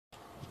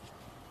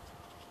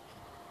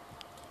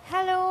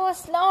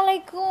আসসালামু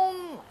আলাইকুম।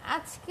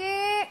 আজকে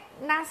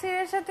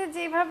নাসিরের সাথে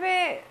যেভাবে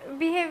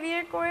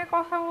বিহেভিয়ার করে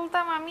কথা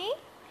বলতাম আমি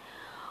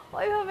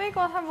ওইভাবেই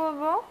কথা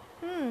বলবো।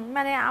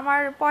 মানে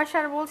আমার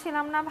পয়সার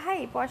বলছিলাম না ভাই,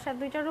 পয়সার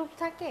দুইটা রূপ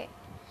থাকে।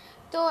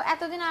 তো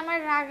এতদিন আমার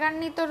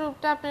রাগান্বিত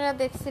রূপটা আপনারা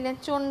দেখছিলেন,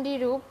 চণ্ডী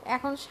রূপ।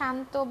 এখন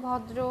শান্ত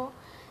ভদ্র,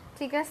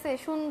 ঠিক আছে,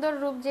 সুন্দর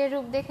রূপ, যে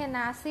রূপ দেখে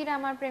নাসির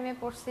আমার প্রেমে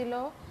পড়ছিল,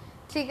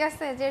 ঠিক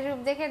আছে, যে রূপ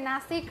দেখে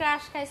নাসির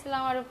ক্রাশ খাইছিল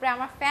আমার উপরে,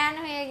 আমার ফ্যান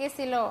হয়ে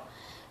গেছিল,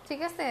 ঠিক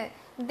আছে।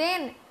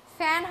 দেন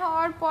ফ্যান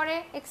হওয়ার পরে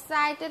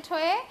এক্সাইটেড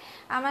হয়ে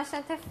আমার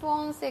সাথে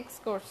ফোন সেক্স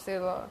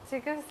করছিল,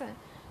 ঠিক আছে।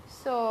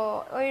 সো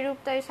ওই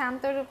রূপটাই,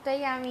 শান্ত রূপটাই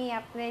আমি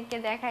আপনাকে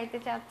দেখাইতে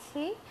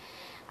চাচ্ছি।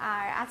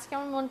 আর আজকে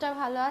আমার মনটা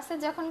ভালো আছে,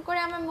 যখন করে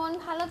আমার মন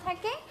ভালো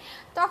থাকে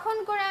তখন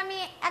করে আমি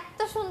এত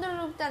সুন্দর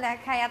রূপটা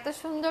দেখাই, এত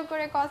সুন্দর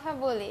করে কথা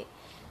বলি,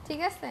 ঠিক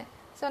আছে।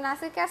 সো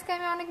নাসিরকে আজকে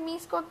আমি অনেক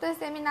মিস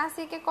করতেছি। আমি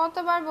নাসিরকে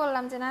কতবার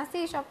বললাম যে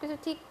নাসির সবকিছু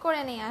ঠিক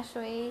করে নিয়ে আসো,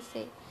 এই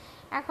সেই।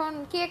 এখন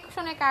কে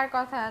শোনে কার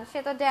কথা? সে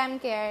তো ড্যাম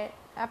কেয়ার,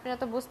 আপনারা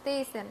তো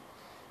বুঝতেইছেন,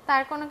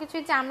 তার কোনো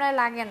কিছুই চামড়ায়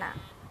লাগে না,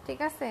 ঠিক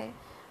আছে।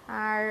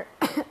 আর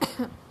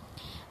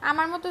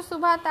আমার মতো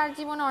সুভা তার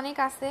জীবনে অনেক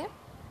আছে,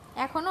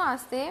 এখনো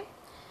আছে,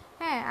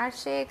 হ্যাঁ। আর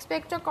সে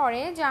এক্সপেক্টও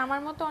করে যে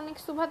আমার মতো অনেক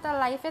সুভা তার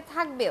লাইফে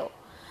থাকবেও।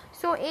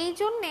 সো এই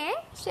জন্যে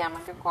সে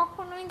আমাকে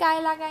কখনোই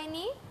গায়ে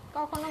লাগায়নি,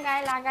 কখনো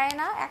গায়ে লাগায়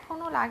না,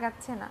 এখনো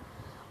লাগাচ্ছে না।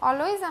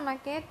 অলওয়েজ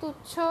আমাকে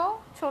তুচ্ছ,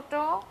 ছোট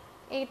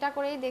এইটা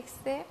করেই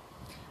দেখছে,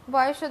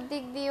 বয়সের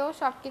দিক দিয়েও,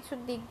 সব কিছুর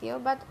দিক দিয়েও।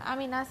 বাট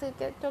আমি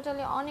নাসিরকে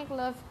টোটালি অনেক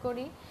লাভ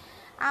করি।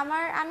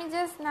 আমি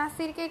জাস্ট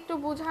নাসিরকে একটু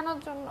বোঝানোর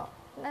জন্য,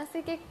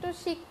 নাসিরকে একটু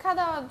শিক্ষা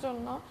দেওয়ার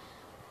জন্য,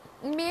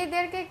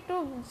 মেয়েদেরকে একটু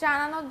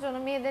জানানোর জন্য,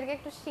 মেয়েদেরকে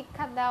একটু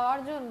শিক্ষা দেওয়ার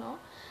জন্য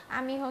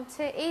আমি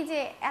এই যে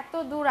এত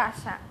দূর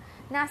আসা।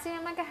 নাসির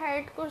আমাকে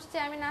হার্ট করছে,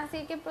 আমি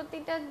নাসিরকে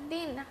প্রতিটা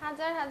দিন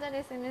হাজার হাজার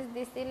SMS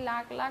দিছি,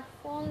 লাখ লাখ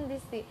ফোন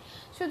দিছি।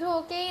 শুধু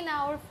ওকেই না,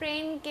 ওর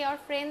ফ্রেন্ডকে, ওর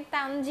ফ্রেন্ড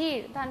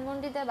তানজির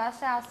ধানমন্ডিতে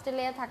বাসা,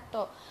 অস্ট্রেলিয়া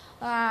থাকতো,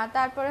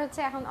 তারপরে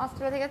এখন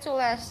অস্ট্রেলিয়া থেকে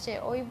চলে আসছে।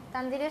 ওই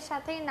তানজিরের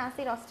সাথেই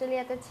নাসির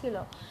অস্ট্রেলিয়াতে ছিল।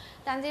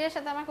 তানজিরের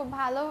সাথে আমার খুব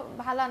ভালো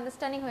ভালো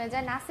আন্ডারস্ট্যান্ডিং হয়ে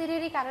যায়,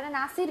 নাসিরেরই কারণে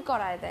নাসির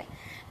করায় দেয়।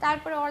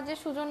 তারপরে ওর যে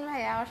সুজন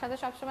ভাইয়া, ওর সাথে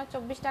সবসময়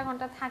 24টা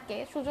ঘন্টা থাকে।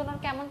 সুজন ওর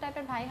কেমন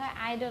টাইপের ভাই হয়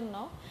আই ডোন্ট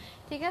নো,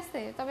 ঠিক আছে।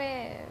 তবে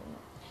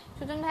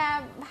সুজন ভাইয়া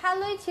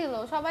ভালোই ছিল,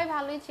 সবাই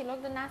ভালোই ছিল,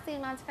 কিন্তু নাসির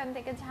মাঝখান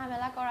থেকে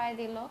ঝামেলা করায়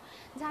দিল,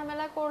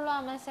 ঝামেলা করলো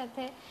আমার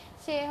সাথে।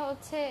 সে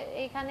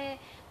এখানে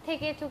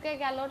থেকে ঠুকে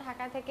গেল,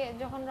 ঢাকা থেকে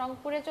যখন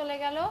রংপুরে চলে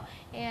গেল,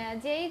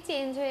 যেই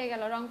চেঞ্জ হয়ে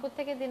গেল, রংপুর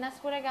থেকে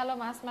দিনাজপুরে গেল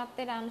মাছ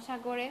মারতে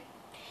রামসাগরে,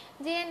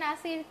 যে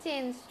নাসির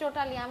চেঞ্জ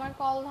টোটালি। আমার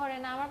কল ধরে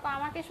না,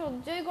 আমাকে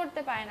সহ্যই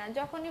করতে পারে না,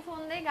 যখনই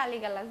ফোন দেয়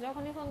গালিগালাজ,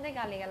 যখনই ফোন দেয়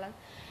গালিগালাজ।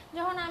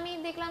 যখন আমি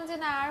দেখলাম যে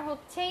না, আর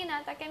হচ্ছেই না,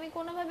 তাকে আমি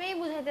কোনোভাবেই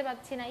বুঝাতে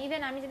পারছি না।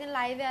 ইভেন আমি যেদিন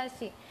লাইভে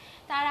আসি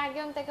তার আগে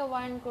আমি তাকে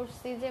ওয়ার্ন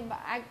করছি যে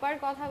একবার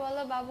কথা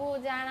বলো বাবু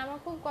জান, আমার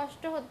খুব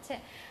কষ্ট হচ্ছে।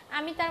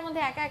 আমি তার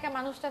মধ্যে একা একা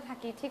মানুষটা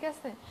থাকি, ঠিক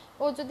আছে।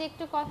 ও যদি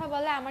একটু কথা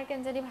বলে আমার কেন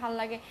জানি ভালো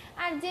লাগে।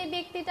 আর যে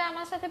ব্যক্তিটা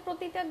আমার সাথে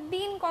প্রতিটা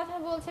দিন কথা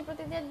বলছে,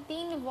 প্রতিটা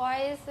দিন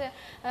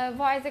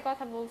ভয়েসে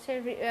কথা বলছে,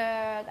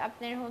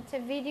 আপনার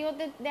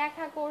ভিডিওতে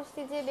দেখা করছি,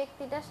 যে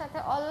ব্যক্তিটার সাথে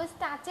অলওয়েজ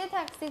টাচে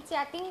থাকছি,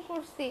 চ্যাটিং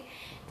করছি,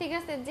 ঠিক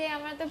আছে, যে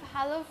আমার তো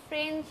ভালো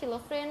ফ্রেন্ড ছিল,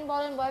 ফ্রেন্ড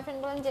বলেন বয়ফ্রেন্ড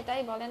বলেন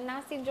যেটাই বলেন,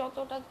 নাসির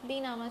যতটা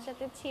দিন আমার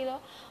সাথে ছিল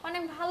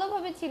অনেক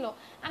ভালোভাবে ছিল।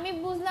 আমি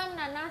বুঝলাম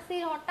না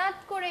নাসির হঠাৎ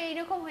করে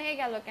এরকম হয়ে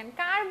গেল কেন,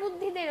 কার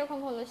বুদ্ধিতে এরকম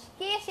হলো,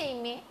 কে সেই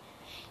মেয়ে,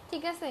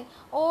 ঠিক আছে।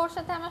 ওর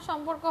সাথে আমার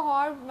সম্পর্ক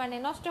হওয়ার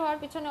নষ্ট হওয়ার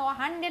পিছনে ও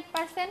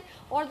 100%,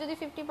 ওর যদি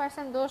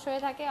 50% দোষ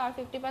হয়ে থাকে আর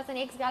 50%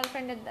 এক্স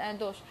গার্লফ্রেন্ডের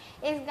দোষ।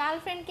 এক্স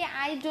গার্লফ্রেন্ডকে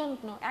আই ডোন্ট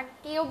নো,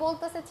 কেউ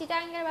বলতেছে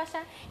চিটাগাঙ্গের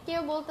বাসা, কেউ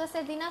বলতেছে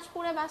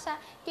দিনাজপুরে বাসা,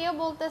 কেউ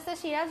বলতেছে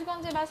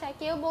সিরাজগঞ্জের বাসা,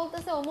 কেউ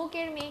বলতেছে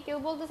অমুকের মেয়ে, কেউ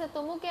বলতেছে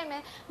তমুকের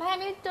মেয়ে। ভাই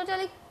আমি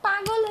টোটালি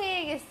পাগল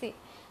হয়ে গেছি,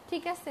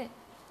 ঠিক আছে।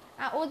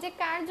 ও যে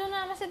কার জন্য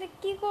আমার সাথে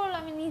কি করলো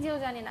আমি নিজেও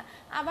জানি না।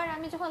 আবার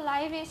আমি যখন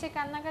লাইভে এসে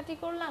কান্নাকাটি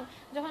করলাম,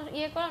 যখন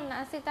করলাম না,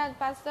 সে তার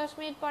 5-10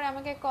 মিনিট পরে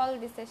আমাকে কল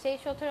দিছে। সেই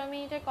 17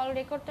 মিনিটের কল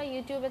রেকর্ডটা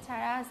ইউটিউবে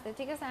ছাড়া আসছে,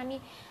 ঠিক আছে। আমি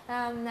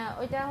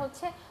ওইটা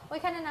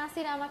ওইখানে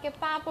নাসির আমাকে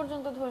পা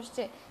পর্যন্ত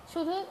ধরছে,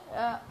 শুধু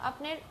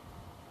আপনার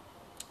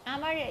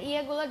আমার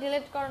ইয়েগুলো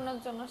ডিলিট করানোর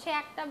জন্য। সে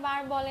একটা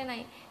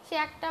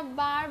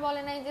বার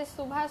বলে নাই যে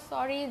সুভা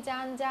সরি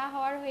জান, যা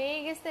হওয়ার হয়ে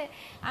গেছে,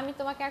 আমি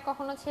তোমাকে আর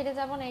কখনো ছেড়ে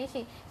যাব না।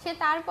 সে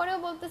তারপরেও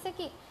বলতেছে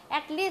কি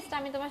অ্যাটলিস্ট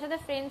আমি তোমার সাথে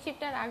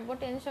ফ্রেন্ডশিপটা রাখবো,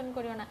 টেনশন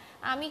করিও না।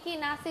 আমি কি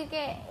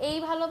নাসিরকে এই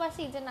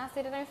ভালোবাসি যে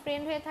নাসিরের আমি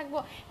ফ্রেন্ড হয়ে থাকবো?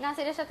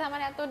 নাসিরের সাথে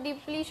আমার এত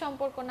ডিপলি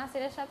সম্পর্ক,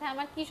 নাসিরের সাথে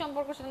আমার কি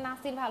সম্পর্ক সেটা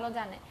নাসির ভালো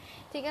জানে,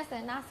 ঠিক আছে।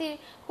 নাসির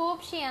খুব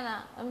শিয়ানা,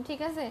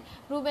 ঠিক আছে।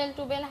 রুবেল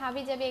টুবেল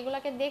হাবি যাবি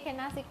এগুলাকে দেখে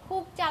নাসির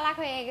খুব চালাক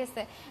হয়ে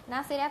গেছে।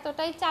 নাসির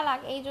এতটাই চালাক,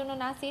 এই জন্য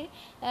নাসির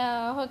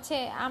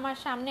আমার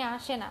সামনে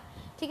আসে না,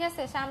 ঠিক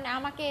আছে। সামনে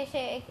আমাকে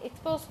এসে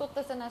এক্সপোজ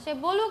করতেছে না। সে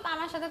বলুক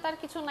আমার সাথে তার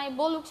কিছু নাই,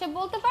 বলুক, সে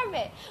বলতে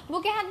পারবে,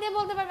 বুকে হাত দিয়ে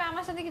বলতে পারবে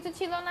আমার সাথে কিছু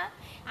ছিল না।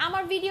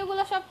 আমার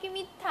ভিডিওগুলো সব কি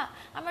মিথ্যা?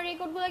 আমার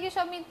রেকর্ডগুলো কি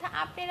সব মিথ্যা?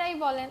 আপনারাই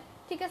বলেন,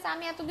 ঠিক আছে।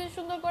 আমি এতদিন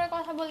সুন্দর করে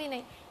কথা বলি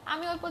নাই,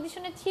 আমি ওই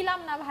পজিশনে ছিলাম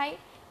না ভাই,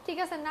 ঠিক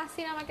আছে,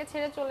 নাসির আমাকে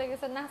ছেড়ে চলে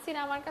গেছে, নাসির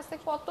আমার কাছে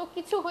কত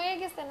কিছু হয়ে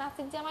গেছে,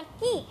 নাসির যে আমার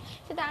কি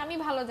সেটা আমি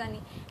ভালো জানি।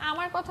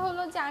 আমার কথা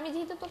হলো যে আমি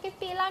যেহেতু তোকে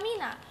পেলামই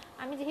না,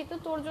 আমি যেহেতু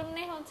তোর জন্য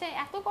হচ্ছে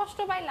এত কষ্ট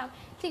পাইলাম,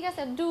 ঠিক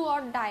আছে, ডু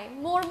অর ডাই,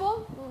 মরবো,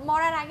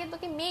 মরার আগে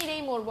তোকে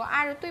মেরেই মরবো।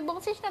 আর তুই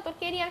বলছিস না তোর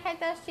কেরিয়ার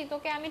খাইতে আসছি,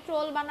 তোকে আমি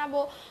ট্রোল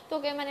বানাবো,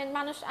 তোকে মানে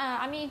মানুষ,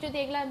 আমি যদি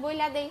এগুলা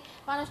বইলা দেই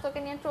মানুষ তোকে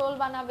নিয়ে ট্রোল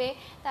বানাবে,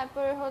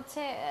 তারপর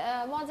হচ্ছে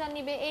মজা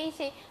নিবে, এই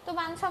সেই। তো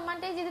মান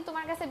সম্মানটাই যদি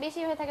তোমার কাছে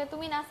বেশি হয়ে থাকে,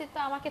 তুমি নাসির তো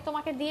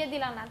তোমাকে দিয়ে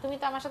দিলা না, তুমি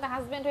তো আমার সাথে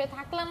হাজবেন্ড হয়ে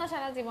থাকলা না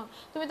সারা জীবন,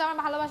 তুমি তো আমার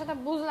ভালোবাসাটা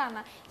বুঝলা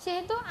না,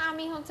 সেহেতু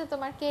আমি হচ্ছে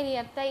তোমার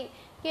কেরিয়ারটাই,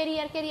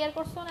 কেরিয়ার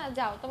করছো না,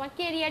 যাও তোমার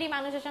কেরিয়ারই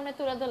মানুষের সামনে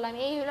তুলে ধরলাম,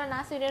 এই হলো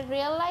নাসিরের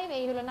রিয়েল লাইফ,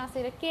 এই হলো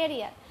নাসিরের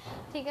কেরিয়ার।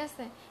 ঠিক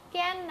আছে,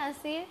 কেন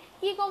নাসির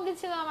কি কমতি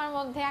ছিল আমার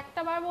মধ্যে,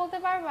 একটা বার বলতে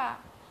পারবা?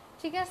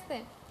 ঠিক আছে,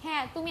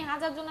 হ্যাঁ তুমি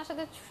 1000 জনের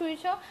সাথে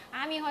শুইছো,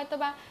 আমি হয়তো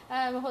বা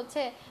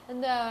হচ্ছে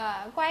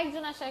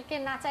কয়েকজনের সাথে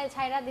নাচায়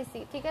ছাইরা দিছি,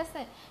 ঠিক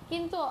আছে,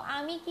 কিন্তু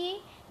আমি কি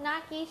না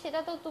কি সেটা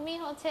তো তুমি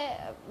হচ্ছে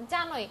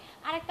জানোই।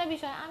 আরেকটা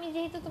বিষয়, আমি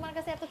যেহেতু তোমার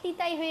কাছে এত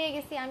তিতাই হয়ে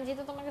গেছি, আমি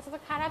যেহেতু তোমার কাছে এত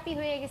খারাপই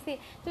হয়ে গেছি,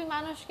 তুমি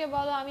মানুষকে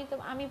বলো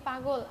আমি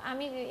পাগল,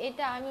 আমি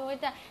এটা আমি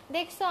ওইটা,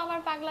 দেখছো আমার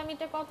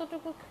পাগলামিটা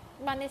কতটুকু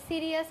মানে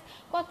সিরিয়াস,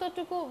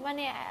 কতটুকু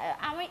মানে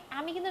আমি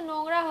আমি কিন্তু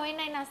নোংরা হই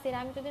নাই নাসির,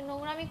 আমি যদি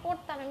নোংরামি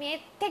করতাম আমি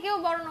এর থেকেও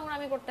বড়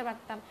নোংরামি করতে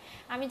পারতাম।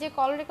 আমি যে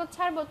কল রেকর্ড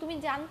ছাড়বো তুমি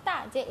জানতা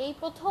যে এই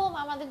প্রথম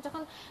আমাদের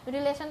যখন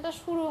রিলেশনটা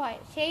শুরু হয়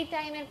সেই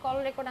টাইমের কল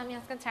রেকর্ড আমি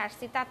আজকে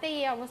ছাড়ছি, তাতেই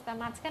এই অবস্থা।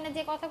 মাঝখানে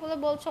যে কথাগুলো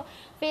বলছো,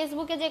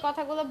 ফেসবুকে যে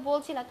কথাগুলো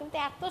বলছিলা, তুমি তো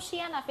এত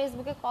শিয়ানা,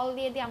 ফেসবুকে কল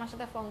দিয়ে দিয়ে আমার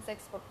সাথে ফোন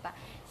সেক্স করতা,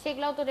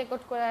 সেগুলোও তো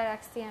রেকর্ড করে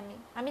রাখছি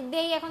আমি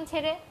দেই এখন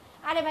ছেড়ে।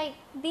 আরে ভাই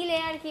দিলে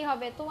আর কি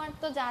হবে, তোমার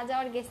তো যা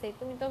যাওয়ার গেছে,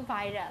 তুমি তো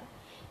ভাইরাল,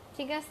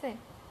 ঠিক আছে।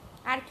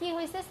 আর কি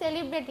হয়েছে,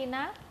 সেলিব্রিটি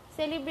না,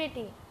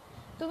 সেলিব্রিটি,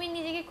 তুমি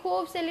নিজেকে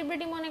খুব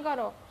সেলিব্রিটি মনে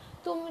করো,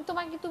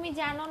 তোমাকে তুমি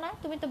জানো না,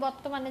 তুমি তো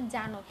বর্তমানে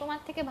জানো তোমার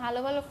থেকে ভালো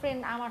ভালো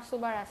ফ্রেন্ড আমার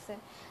সুবার আছে,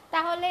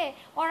 তাহলে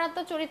ওরা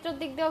তো চরিত্রের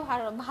দিক দিয়েও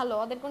ভালো,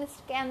 ওদের কোনো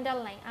স্ক্যান্ডাল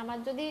নাই। আমার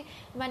যদি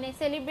মানে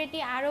সেলিব্রিটি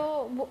আরো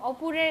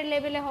অপুরের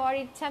লেভেলে হওয়ার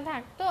ইচ্ছা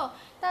থাকতো,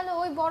 তাহলে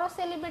ওই বড়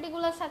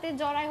সেলিব্রিটিগুলোর সাথে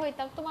জড়াই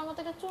হইতাম। তোমার মতো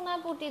একটা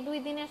চুনাপুটি 2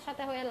 দিনের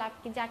সাথে হয়ে লাভ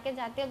কি, যাকে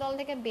জাতীয় দল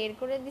থেকে বের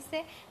করে দিছে,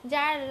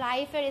 যার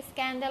লাইফের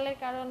স্ক্যান্ডালের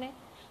কারণে।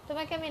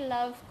 তোমাকে আমি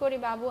লাভ করি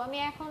বাবু, আমি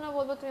এখনো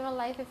বলবো তুমি আমার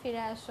লাইফে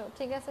ফিরে আসো,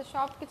 ঠিক আছে,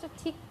 সব কিছু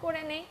ঠিক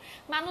করে নেই,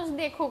 মানুষ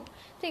দেখুক,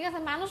 ঠিক আছে,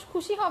 মানুষ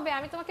খুশি হবে,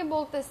 আমি তোমাকে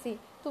বলতেছি,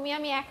 তুমি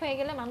আমি এক হয়ে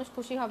গেলে মানুষ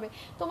খুশি হবে।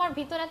 তোমার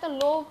ভিতরে এত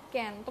লোভ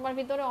কেন, তোমার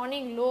ভিতরে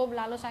অনেক লোভ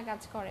লালসা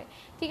কাজ করে,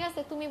 ঠিক আছে,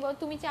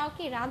 তুমি চাও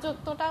কি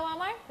রাজত্বটাও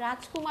আমার,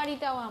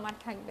 রাজকুমারীটাও আমার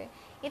থাকবে,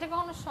 এটা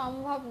কখনো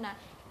সম্ভব না।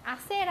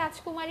 আছে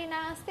রাজকুমারী, না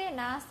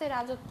আছে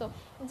রাজত্ব।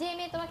 যে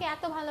মেয়ে তোমাকে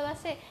এত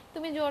ভালোবাসে,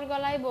 তুমি জোর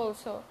গলায়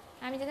বলছো,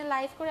 আমি যেদিন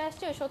লাইভ করে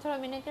আসছি ওই 17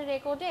 মিনিটের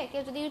রেকর্ডে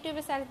কেউ যদি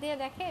ইউটিউবে সার্চ দিয়ে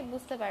দেখে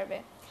বুঝতে পারবে,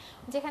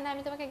 যেখানে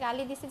আমি তোমাকে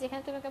গালি দিছি,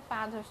 যেখানে তুমি আমাকে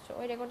পা ধরছো,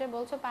 ওই রেকর্ডে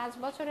বলছো 5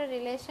 বছরের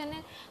রিলেশনে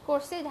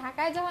করছি,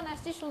 ঢাকায় যখন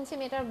আসছি শুনছি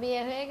মেয়েটার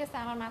বিয়ে হয়ে গেছে,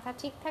 আমার মাথা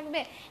ঠিক থাকবে,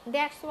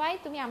 দ্যাটস ওয়াই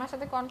তুমি আমার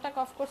সাথে কন্ট্যাক্ট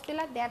অফ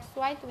করছিলা, দ্যাটস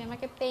ওয়াই তুমি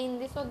আমাকে পেইন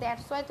দিছো,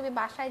 দ্যাটস ওয়াই তুমি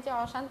বাসায় যে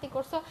অশান্তি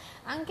করছো,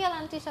 আঙ্কেল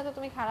আন্টির সাথে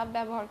তুমি খারাপ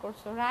ব্যবহার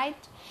করছো,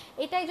 রাইট?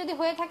 এটাই যদি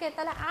হয়ে থাকে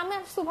তাহলে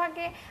আমার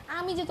সুভাকে,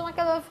 আমি যে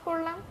তোমাকে লাভ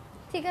করলাম,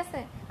 ঠিক আছে,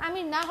 আমি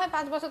না হয়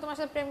 5 বছর তোমার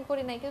সাথে প্রেম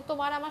করি নাই, কিন্তু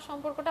তোমার আমার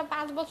সম্পর্কটা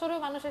 5 বছরেও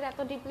মানুষের এত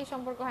ডিপলি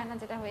সম্পর্ক হয় না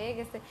যেটা হয়ে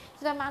গেছে,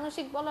 সেটা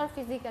মানসিক বলো আর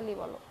ফিজিক্যালি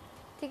বলো,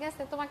 ঠিক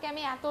আছে, তোমাকে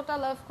আমি এতটা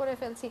লাভ করে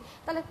ফেলছি,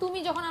 তাহলে তুমি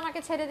যখন আমাকে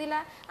ছেড়ে দিলা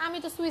আমি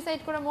তো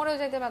সুইসাইড করে মরেও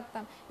যেতে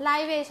পারতাম,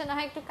 লাইভে এসে না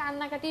হয় একটু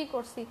কান্নাকাটি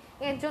করছি,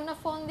 এর জন্য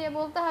ফোন দিয়ে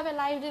বলতে হবে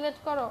লাইভ ডিলিট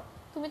করো?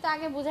 তুমি তো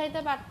আগে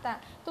বুঝাইতে পারতা,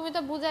 তুমি তো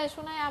বুঝাই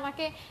শোনায়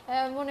আমাকে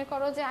মনে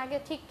করো যে আগে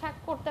ঠিকঠাক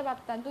করতে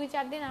পারতা,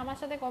 2-4 দিন আমার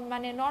সাথে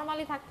মানে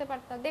নর্মালি থাকতে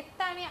পারতা,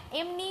 দেখতে আমি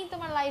এমনিই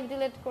তোমার লাইভ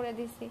ডিলিট করে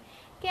দিছি,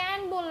 কেন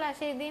বললা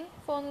সেই দিন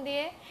ফোন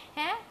দিয়ে?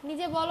 হ্যাঁ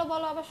নিজে বলো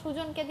আবার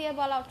সুজনকে দিয়ে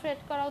বলাও, থ্রেট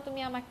করাও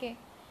তুমি আমাকে,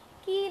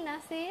 কি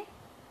নাসির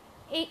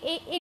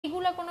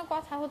এইগুলো কোনো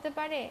কথা হতে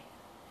পারে?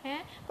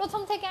 হ্যাঁ,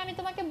 প্রথম থেকে আমি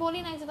তোমাকে বলি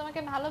নাই যে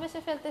তোমাকে ভালোবেসে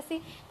ফেলতেছি,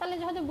 তাহলে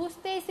হয়তো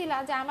বুঝতেইছিলা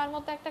যে আমার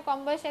মতো একটা কম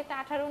বয়সে একটা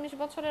 18-19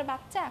 বছরের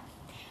বাচ্চা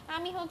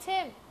আমি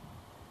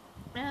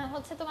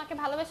হচ্ছে তোমাকে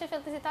ভালোবেসে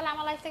ফেলতেছি, তাহলে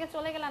আমার লাইফ থেকে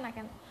চলে গেলা না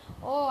কেন?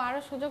 ও আরো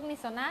সুযোগ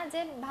নিছো না, যে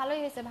ভালোই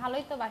হয়েছে,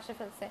 ভালোই তো বাসে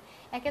ফেলছে,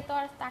 একে তো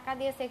আর টাকা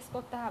দিয়ে সেক্স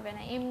করতে হবে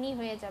না, এমনি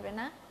হয়ে যাবে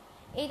না,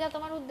 এইটা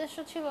তোমার উদ্দেশ্য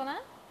ছিল না?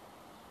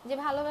 যে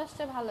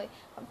ভালোবাসছে ভালোই,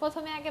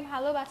 প্রথমে আগে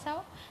ভালোবাসাও,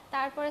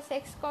 তারপরে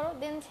সেক্স করো,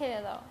 দেন ছেড়ে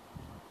দাও।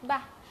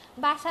 বাহ,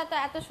 বাসা তো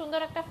এত সুন্দর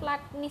একটা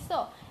ফ্ল্যাট নিছো,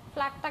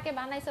 ফ্ল্যাটটাকে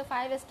বানাইছো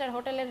 5 স্টার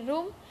হোটেলের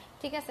রুম,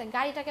 ঠিক আছে,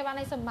 গাড়িটাকে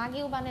বানাইছো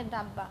মাগিউবানের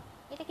ডাব্বা,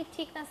 এটা কি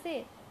ঠিক না সে?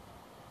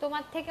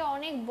 তোমার থেকে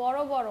অনেক বড়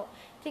বড়,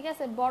 ঠিক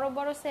আছে, বড়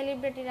বড়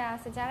সেলিব্রিটিরা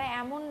আছে যারা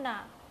এমন না,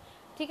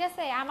 ঠিক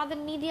আছে, আমাদের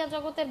মিডিয়া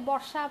জগতের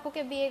বর্ষা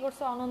আপুকে বিয়ে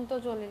করছে অনন্ত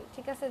জলিল,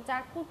 ঠিক আছে,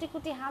 যার কোটি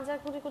কোটি হাজার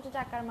কোটি কোটি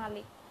টাকার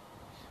মালিক,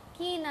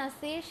 কি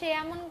নাসির সে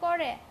এমন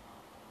করে?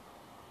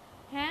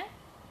 হ্যাঁ,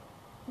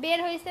 বের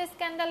হয়েছে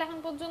স্ক্যান্ডাল এখন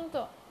পর্যন্ত,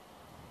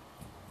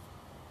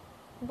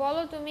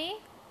 বলো তুমি।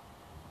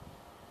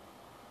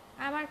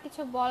 আমার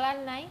কিছু বলার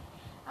নাই,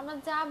 আমার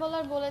যা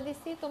বলার বলে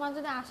দিচ্ছি, তোমার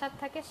যদি আশার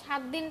থাকে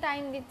 7 দিন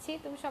টাইম দিচ্ছি,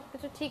 তুমি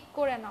সবকিছু ঠিক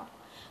করে নাও,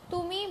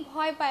 তুমি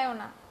ভয় পাও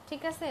না,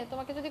 ঠিক আছে?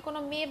 তোমাকে যদি কোনো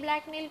মেয়ে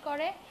ব্ল্যাকমেইল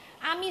করে,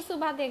 আমি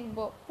সুভা দেখব,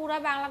 পুরো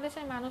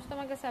বাংলাদেশের মানুষ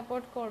তোমাকে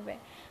সাপোর্ট করবে।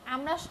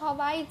 আমরা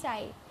সবাই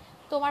চাই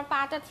তোমার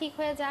পাটা ঠিক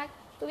হয়ে যাক,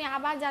 তুমি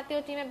আবার জাতীয়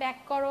টিমে ব্যাক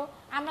করো,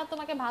 আমরা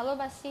তোমাকে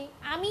ভালোবাসি।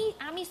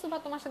 আমি সুভা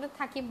তোমার সাথে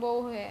থাকি বউ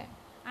হয়ে,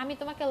 আমি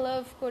তোমাকে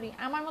লাভ করি,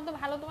 আমার মতো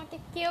ভালো তোমাকে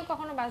কেউ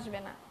কখনো বাসবে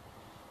না,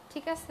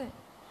 ঠিক আছে?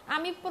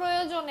 আমি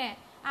প্রয়োজনে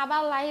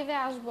আবার লাইভে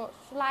আসব,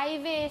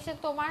 লাইভে এসে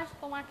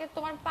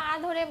তোমার পা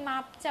ধরে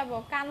মাপ চাবো,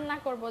 কান্না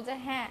করব যে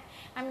হ্যাঁ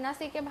আমি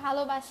নাসিরকে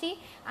ভালোবাসি,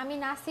 আমি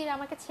নাসির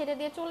আমাকে ছেড়ে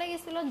দিয়ে চলে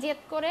গেছিল জেদ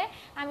করে,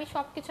 আমি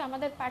সবকিছু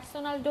আমাদের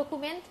পার্সোনাল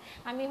ডকুমেন্ট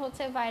আমি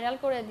ভাইরাল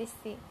করে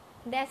দিচ্ছি,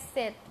 দ্যাটস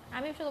ইট।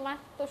 আমি তোমার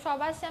তো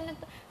সবার সামনে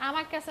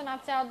আমার কাছে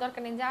মাপ চাওয়ার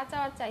দরকার নেই, যা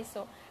চাওয়ার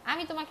চাইছো,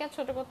 আমি তোমাকে আর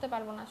ছোট করতে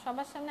পারবো না,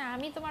 সবার সামনে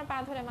আমি তোমার পা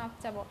ধরে মাপ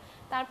চাবো,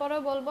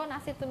 তারপরেও বলবো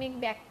নাসির তুমি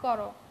ব্যাক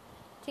করো,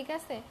 ঠিক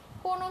আছে?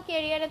 কোনো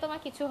ক্যারিয়ারে তোমার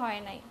কিছু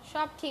হয় নাই,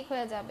 সব ঠিক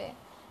হয়ে যাবে,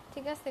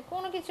 ঠিক আছে?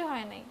 কোনো কিছু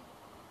হয় নাই,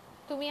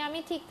 তুমি আমি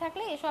ঠিক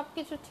থাকলে সব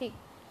কিছু ঠিক।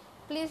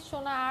 প্লিজ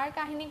শোনা, আর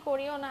কাহিনী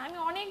করিও না, আমি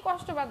অনেক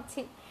কষ্ট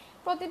পাচ্ছি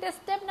প্রতিটা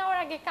স্টেপ নেওয়ার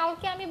আগে।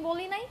 কালকে আমি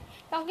বলি নাই,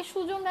 কালকে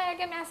সুজন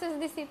ভাইয়াকে মেসেজ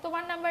দিছি,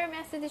 তোমার নাম্বারে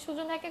মেসেজ দিছি,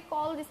 সুজন ভাইকে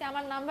কল দিছি,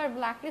 আমার নাম্বার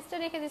ব্ল্যাক লিস্টে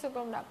রেখে দিছো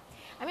তোমরা।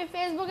 আমি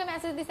ফেসবুকে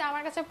মেসেজ দিছি,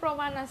 আমার কাছে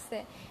প্রমাণ আছে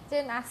যে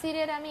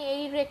নাসিরের আমি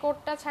এই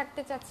রেকর্ডটা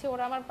ছাড়তে চাচ্ছি,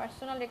 ওরা আমার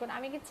পার্সোনাল রেকর্ড,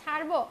 আমি কি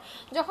ছাড়বো?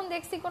 যখন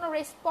দেখছি কোনো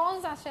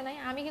রেসপন্স আসে নাই,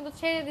 আমি কিন্তু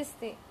ছেড়ে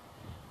দিচ্ছি,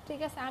 ঠিক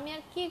আছে? আমি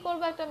আর কি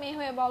করবো একটা মেয়ে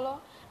হয়ে বলো?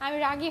 আমি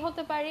রাগী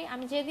হতে পারি,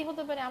 আমি জেদি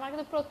হতে পারি, আমার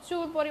কিন্তু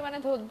প্রচুর পরিমাণে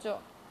ধৈর্য,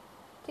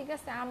 ঠিক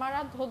আছে? আমার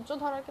আর ধৈর্য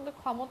ধরার কিন্তু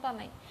ক্ষমতা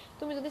নাই।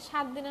 তুমি যদি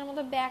 7 দিনের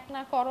মধ্যে ব্যাক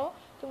না করো,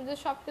 তুমি যদি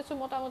সবকিছু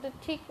মোটামুটি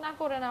ঠিক না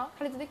করে নাও,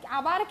 খালি যদি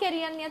আবার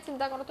ক্যারিয়ার নিয়ে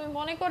চিন্তা করো, তুমি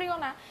মনে করিও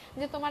না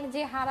যে তোমার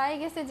যে হারাই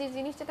গেছে যে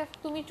জিনিসটা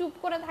তুমি চুপ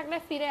করে থাকলে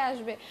ফিরে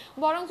আসবে,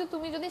 বরঞ্চ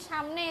তুমি যদি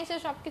সামনে এসে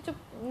সবকিছু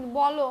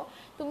বলো,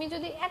 তুমি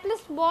যদি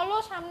অ্যাটলিস্ট বলো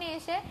সামনে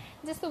এসে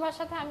যে সুভার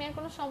সাথে আমি আর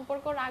কোনো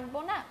সম্পর্ক রাখবো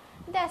না,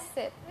 দ্যাটস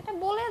ইট, এটা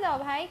বলে দাও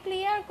ভাই,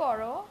 ক্লিয়ার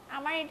করো।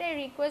 আমার এটাই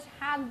রিকোয়েস্ট,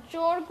 হাত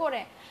জোর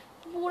করে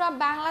পুরা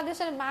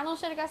বাংলাদেশের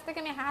মানুষের কাছ থেকে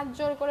আমি হাত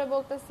জোর করে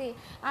বলতেছি,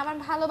 আমার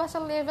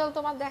ভালোবাসার লেভেল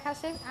তোমার দেখা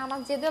শেষ, আমার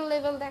জেদের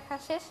লেভেল দেখা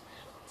শেষ,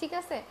 ঠিক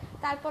আছে?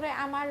 তারপরে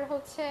আমার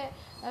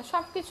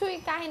সবকিছুই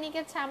কাহিনী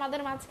কেছে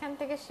আমাদের মাঝখান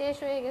থেকে শেষ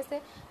হয়ে গেছে।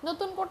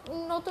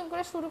 নতুন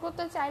করে শুরু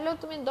করতে চাইলেও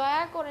তুমি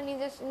দয়া করে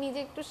নিজে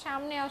একটু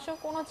সামনে আসো,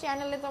 কোনো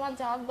চ্যানেলে তোমার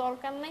যাওয়ার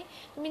দরকার নাই,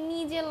 তুমি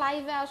নিজে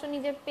লাইভে আসো,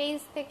 নিজের পেজ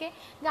থেকে।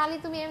 গালি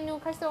তুমি এমনিও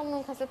খাইছো,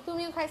 অমনিও খাইছো,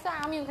 তুমিও খাইছো,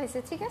 আমিও খাইছি,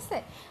 ঠিক আছে?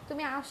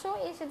 তুমি আসো,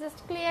 এসে জাস্ট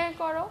ক্লিয়ার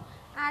করো,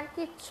 আর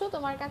কিচ্ছু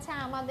তোমার কাছে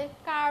আমাদের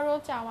কারো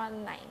চাওয়ার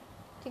নাই,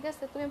 ঠিক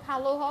আছে? তুমি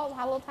ভালো হও,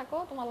 ভালো থাকো,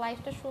 তোমার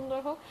লাইফটা সুন্দর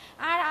হোক,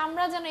 আর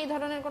আমরা যেন এই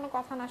ধরনের কোনো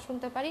কথা না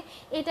শুনতে পারি,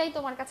 এটাই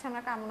তোমার কাছে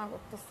আমরা কামনা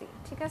করতেছি,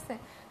 ঠিক আছে?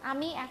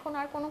 আমি এখন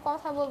আর কোনো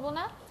কথা বলবো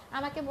না।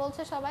 আমাকে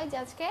বলছে সবাই যে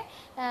আজকে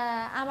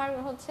আমার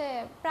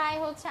প্রায়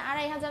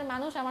 2500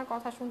 মানুষ আমার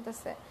কথা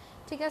শুনতেছে,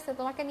 ঠিক আছে?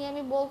 তোমাকে নিয়ে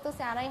আমি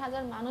বলতেছি,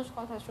 2500 মানুষ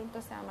কথা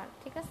শুনতেছে আমার,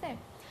 ঠিক আছে?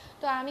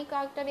 তো আমি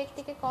কয়েকটা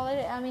ব্যক্তিকে কলে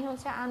আমি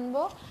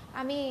আনবো।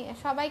 আমি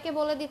সবাইকে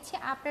বলে দিচ্ছি,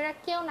 আপনারা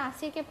কেউ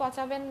নাসিরকে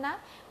পচাবেন না,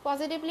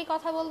 পজিটিভলি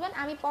কথা বলবেন,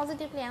 আমি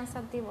পজিটিভলি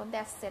অ্যান্সার দিব,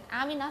 দ্যাটস ইট।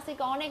 আমি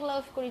নাসিরকে অনেক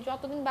লাভ করি,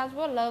 যতদিন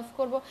বাঁচবো লাভ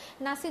করব।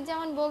 নাসির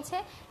যেমন বলছে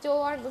যে ও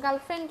আর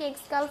গার্লফ্রেন্ডকে,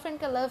 এক্স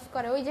গার্লফ্রেন্ডকে লাভ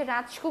করে, ওই যে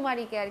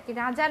রাজকুমারীকে আর কি,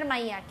 রাজার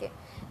মাইয়াকে,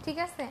 ঠিক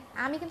আছে?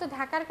 আমি কিন্তু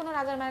ঢাকার কোনো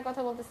রাজার মায়ের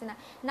কথা বলতেছি না।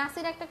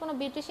 নাসির একটা কোনো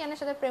ব্রিটিশিয়ানের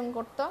সাথে প্রেম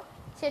করতো,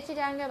 সে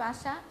চিটাগাঙ্গে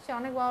বাসা, সে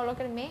অনেক বড়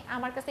লোকের মেয়ে,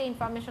 আমার কাছে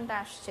ইনফরমেশনটা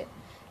আসছে,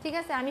 ঠিক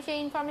আছে? আমি সেই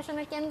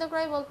ইনফরমেশনের কেন্দ্র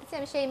করেই বলতেছি,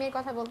 আমি সেই মেয়ের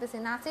কথা বলতেছি।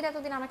 নাসির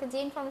এতদিন আমাকে যে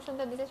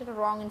ইনফরমেশনটা দিচ্ছে সেটা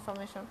রং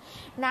ইনফরমেশন,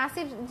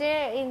 নাসির যে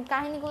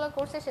কাহিনীগুলো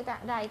করছে সেটা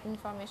রাইট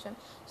ইনফরমেশন।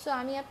 সো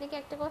আমি আপনাকে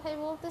একটা কথাই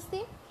বলতেছি,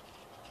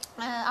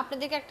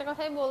 আপনাদেরকে একটা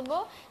কথাই বলবো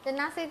যে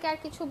নাসিরকে আর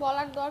কিছু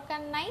বলার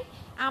দরকার নাই।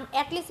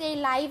 অ্যাটলিস্ট এই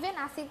লাইভে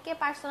নাসিরকে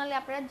পার্সোনালি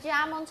আপনারা যা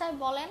মন চায়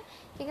বলেন,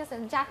 ঠিক আছে?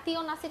 জাতীয়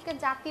নাসিরকে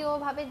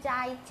জাতীয়ভাবে যা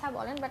ইচ্ছা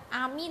বলেন, বাট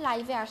আমি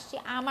লাইভে আসছি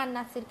আমার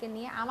নাসিরকে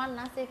নিয়ে, আমার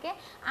নাসিরকে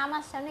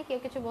আমার সামনে কেউ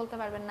কিছু বলতে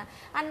পারবেন না।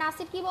 আর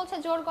নাসির কি বলছে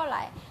জোর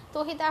গলায়,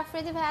 তহিদ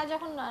আফ্রিদি ভাইয়া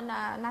যখন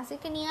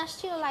নাসিরকে নিয়ে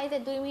আসছিল লাইভে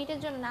 2 মিনিটের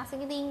জন্য, নাসির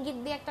কিন্তু ইঙ্গিত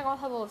দিয়ে একটা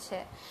কথা বলছে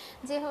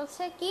যে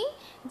কি,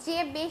 যে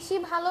বেশি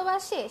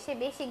ভালোবাসে সে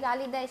বেশি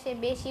গালি দেয়, সে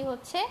বেশি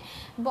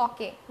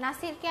বকে।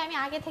 নাসিরকে আমি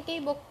আগে থেকেই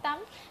বকতাম,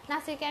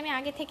 নাসিরকে আমি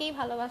আগে থেকেই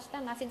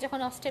ভালোবাসতাম। নাসির যখন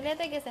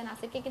অস্ট্রেলিয়াতে গেছে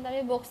নাসিরকে কিন্তু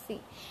আমি বকছি।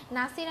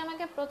 নাসির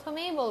আমাকে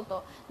প্রথমেই বলতো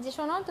যে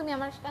শোনো,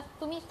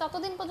 তুমি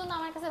ততদিন পর্যন্ত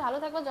আমার কাছে ভালো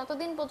থাকবে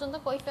যতদিন পর্যন্ত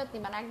কৈফিয়ত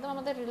নিবা না, একদম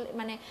আমাদের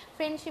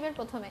ফ্রেন্ডশিপের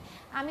প্রথমে।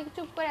 আমি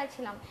চুপ করে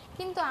ছিলাম,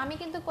 কিন্তু আমি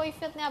কিন্তু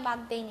কৈফিয়ত নেওয়া বাদ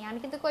দেইনি, আমি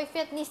কিন্তু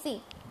কৈফিয়ত নিছি,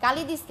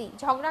 গালি দিছি,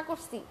 ঝগড়া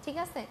করছি, ঠিক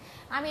আছে?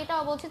 আমি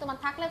এটাও বলছি তোমার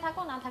থাকলে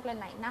থাকো, না থাকলে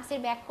নাই। নাসির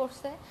ব্যাক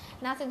করছে,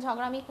 নাসির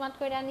ঝগড়া মিটমাট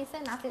করে আনিছে,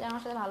 নাসির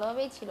আমার সাথে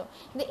ভালোভাবেই ছিল।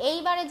 কিন্তু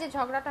এইবারে যে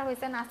ঝগড়াটা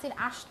হয়েছে, নাসির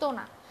আসতো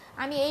না,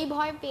 আমি এই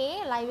ভয় পেয়ে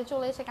লাইভে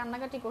চলে এসে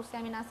কান্নাকাটি করছি।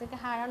 আমি নাসিরকে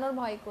হারানোর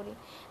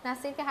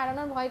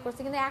ভয়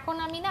করছি, কিন্তু এখন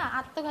আমি না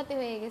আত্মঘাতী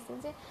হয়ে গেছি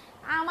যে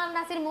আমার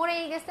নাসির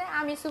মরেই গেছে,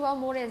 আমি সুবাহ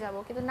মরে যাব,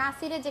 কিন্তু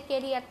নাসিরের যে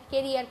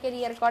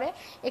কেরিয়ার করে,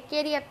 এই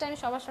কেরিয়ারটা আমি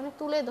সবার সামনে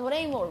তুলে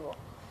ধরেই মরবো,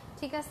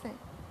 ঠিক আছে?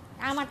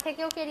 আমার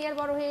থেকেও কেরিয়ার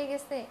বড় হয়ে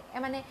গেছে,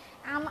 মানে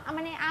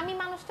আমি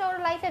মানুষটা ওর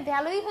লাইফে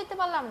ভ্যালুই হইতে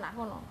পারলাম না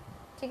কোনো,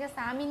 ঠিক আছে,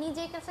 আমি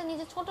নিজের কাছে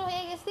নিজে ছোট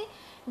হয়ে গেছি।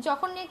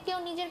 যখন কেউ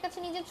নিজের কাছে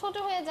নিজে ছোট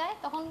হয়ে যায়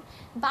তখন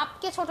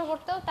বাপকে ছোট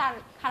করতেও তার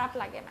খারাপ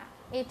লাগে না।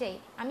 এটাই,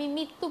 আমি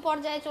মৃত্যু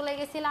পর্যায়ে চলে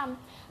গেছিলাম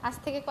আজ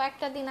থেকে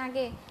কয়েকটা দিন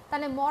আগে।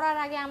 তাহলে মরার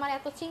আগে আমার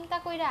এত চিন্তা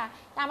কইরা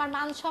আমার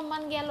মান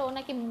সম্মান গেল,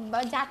 নাকি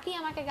জাতি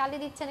আমাকে গালি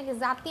দিচ্ছে, নাকি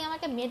জাতি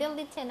আমাকে মেডেল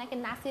দিচ্ছে, নাকি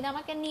নাসির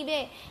আমাকে নিবে,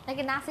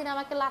 নাকি নাসির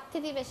আমাকে লাথি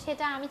দিবে,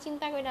 সেটা আমি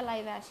চিন্তা কইরা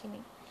লাইভে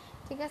আসিনি।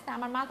 ঠিক আছে,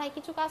 আমার মাথায়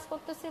কিছু কাজ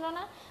করতেছিল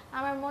না।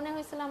 আমার মনে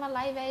হয়েছিল আমার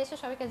লাইভে এসে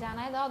সবাইকে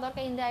জানাই দেওয়া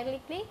দরকার,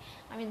 ইনডাইরেক্টলি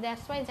আমি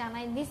দ্যাটস ওয়াই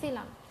জানাই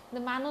দিছিলাম।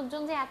 কিন্তু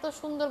মানুষজন যে এত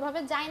সুন্দরভাবে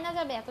যায় না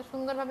যাবে, এত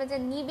সুন্দরভাবে যে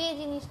নিবে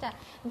জিনিসটা,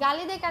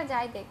 গালি দেখ আর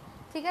যাই দেখ,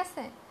 ঠিক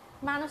আছে,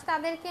 মানুষ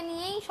তাদেরকে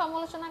নিয়েই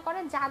সমালোচনা করে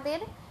যাদের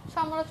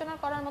সমালোচনা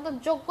করার মতো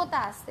যোগ্যতা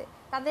আছে,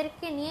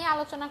 তাদেরকে নিয়ে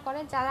আলোচনা করে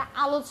যারা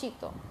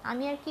আলোচিত।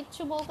 আমি আর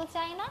কিচ্ছু বলতে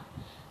চাই না,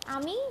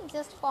 আমি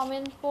জাস্ট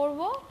কমেন্ট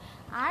পড়বো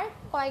আর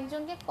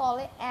কয়েকজনকে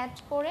কলে অ্যাড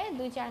করে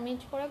 2-4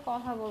 মিনিট করে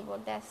কথা বলবো,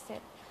 দ্যাটস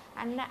ইট।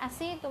 আর না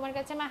আসি, তোমার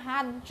কাছে আমার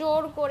হাত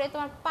জোর করে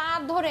তোমার পা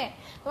ধরে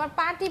তোমার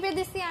পা টিপে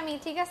দিছি আমি,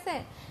 ঠিক আছে।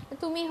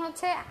 তুমি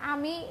হচ্ছে,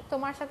 আমি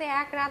তোমার সাথে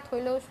এক রাত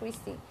হইলেও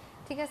শুইছি,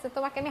 ঠিক আছে,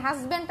 তোমাকে আমি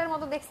হাজব্যান্ডের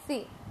মতো দেখছি,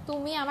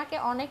 তুমি আমাকে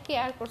অনেক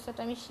কেয়ার করছো,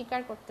 এটা আমি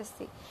স্বীকার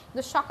করতেছি।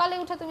 কিন্তু সকালে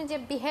উঠে তুমি যে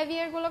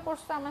বিহেভিয়ারগুলো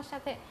করছো আমার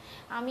সাথে,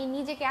 আমি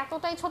নিজেকে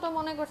এতটাই ছোট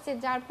মনে করছি,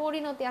 যার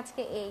পরিণতি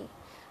আজকে এই।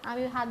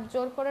 আমি হাত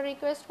জোর করে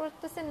রিকোয়েস্ট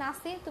করতেছি,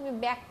 নাসির তুমি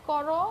ব্যাক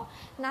করো,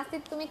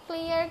 নাসির তুমি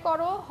ক্লিয়ার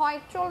করো, হয়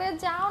চলে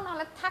যাও,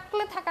 নাহলে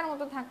থাকলে থাকার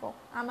মতো থাকো,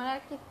 আমার আর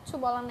কিচ্ছু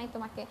বলার নাই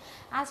তোমাকে।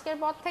 আজকের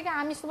পর থেকে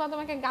আমি সুবা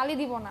তোমাকে গালি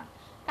দিব না,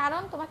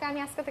 কারণ তোমাকে আমি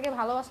আজকে থেকে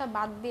ভালোবাসা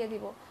বাদ দিয়ে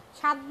দিব।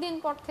 7 দিন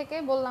পর থেকে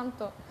বললাম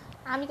তো,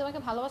 আমি তোমাকে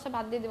ভালোবাসা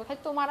বাদ দিয়ে দিব,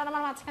 খালি তোমার আর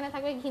আমার মাঝখানে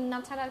থাকবে ঘৃণা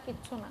ছাড়া আর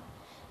কিচ্ছু না,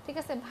 ঠিক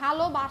আছে।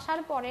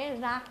 ভালোবাসার পরে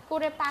রাগ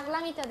করে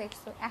পাগলামিটা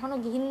দেখছো, এখনো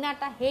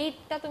ঘৃণাটা,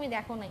 হেইটটা তুমি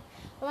দেখো নাই।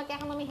 তোমাকে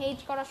এখন আমি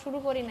হেইট করা শুরু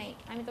করি নাই,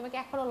 আমি তোমাকে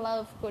এখনো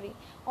লাভ করি,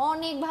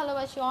 অনেক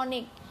ভালোবাসি,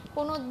 অনেক।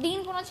 কোনো দিন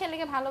কোনো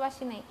ছেলেকে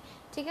ভালোবাসি নাই,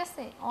 ঠিক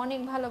আছে, অনেক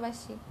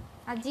ভালোবাসি।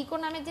 আর জিকো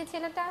নামের যে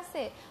ছেলেটা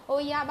আছে, ও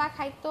ইয়াবা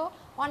খাইতো,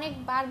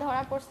 অনেকবার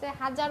ধরা পড়ছে,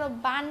 হাজারো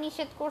বার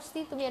নিষেধ করছি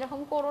তুমি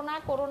এরকম করো না,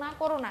 করো না,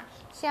 করো না।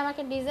 সে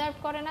আমাকে ডিজার্ভ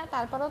করে না,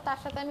 তারপরেও তার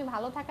সাথে আমি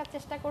ভালো থাকার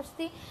চেষ্টা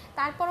করছি,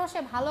 তারপরেও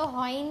সে ভালো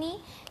হয়নি,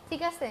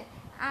 ঠিক আছে।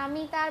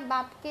 আমি তার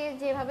বাপকে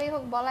যেভাবেই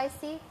হোক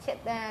বলাইছি,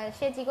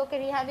 সে জিকোকে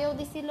রিহাবেও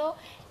দিছিল,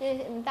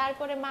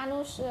 তারপরে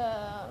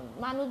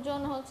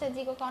মানুষজন হচ্ছে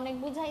জিকোকে অনেক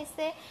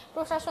বুঝাইছে,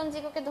 প্রশাসন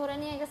জিকোকে ধরে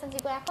নিয়ে গেছে,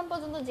 জিকো এখন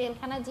পর্যন্ত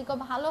জেলখানায়, জিকো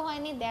ভালো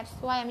হয়নি, দ্যাটস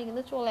ওয়াই আমি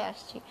কিন্তু চলে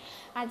আসছি।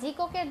 আর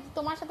জিকোকে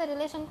তোমার সাথে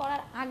রিলেশন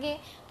করার আগে,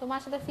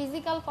 তোমার সাথে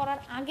ফিজিক্যাল করার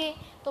আগে,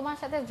 তোমার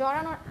সাথে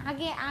জড়ানোর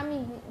আগে, আমি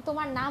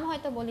তোমার নাম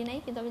হয়তো বলি নাই,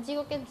 কিন্তু আমি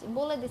জিকোকে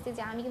বলে দিচ্ছি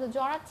যে আমি কিন্তু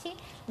জড়াচ্ছি,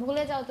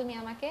 ভুলে যাও তুমি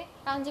আমাকে,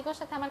 কারণ জিকোর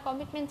সাথে আমার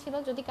কমিটমেন্ট ছিল,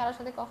 যদি কারোর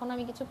সাথে কখনো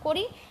আমি কিছু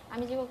করি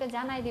আমি জিকোকে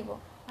জানাই দিব।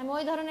 আমি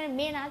ওই ধরনের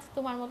মেয়ে নাচ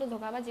তোমার মতো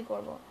ধোকাবাজি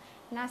করব।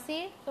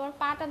 নাসির, তোমার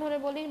পাটা ধরে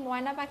বলি,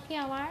 ময়না পাখি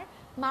আমার,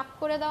 মাফ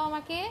করে দাও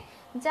আমাকে,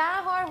 যা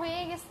হওয়ার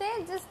হয়ে গেছে,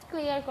 জাস্ট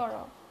ক্লিয়ার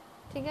করো,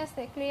 ঠিক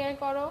আছে, ক্লিয়ার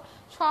করো।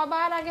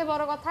 সবার আগে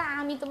বড় কথা,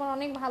 আমি তোমার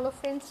অনেক ভালো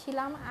ফ্রেন্ড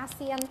ছিলাম,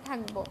 আসিয়ান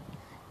থাকবো,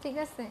 ঠিক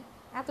আছে,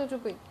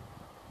 এতটুকুই।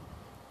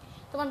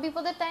 তোমার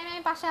বিপদের টাইমে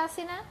আমি পাশে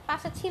আসি না,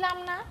 পাশে ছিলাম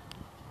না,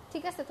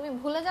 ঠিক আছে, তুমি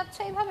ভুলে যাচ্ছ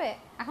এইভাবে,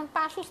 এখন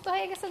পা সুস্থ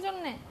হয়ে গেছে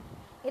জন্যে,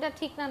 এটা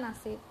ঠিক না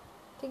নাসির,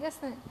 ঠিক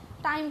আছে।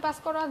 টাইম পাস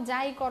করো,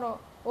 যাই করো,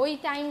 ওই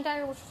টাইমটার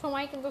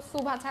সময় কিন্তু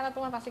সুভা ছাড়া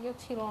তোমার পাশে কেউ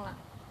ছিল না,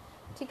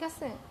 ঠিক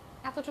আছে,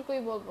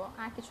 এতটুকুই বলবো,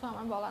 আর কিছু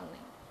আমার বলার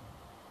নেই।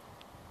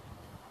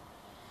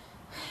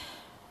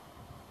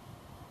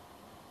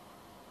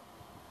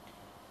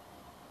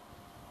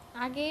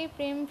 আগের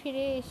প্রেম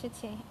ফিরে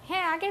এসেছে,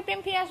 হ্যাঁ, আগের প্রেম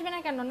ফিরে আসবে না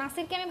কেন?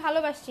 নাসিরকে আমি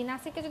ভালোবাসছি,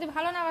 নাসিরকে যদি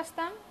ভালো না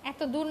বাসতাম এত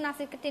দূর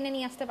নাসিরকে টেনে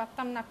নিয়ে আসতে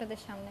পারতাম না আপনাদের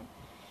সামনে,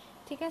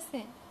 ঠিক আছে।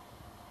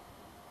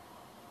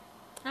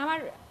 আমার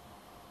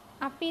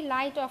আপনি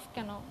লাইট অফ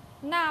কেন?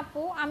 না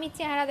আপু, আমি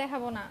চেহারা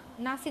দেখাবো না,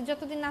 নাসির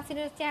যতদিন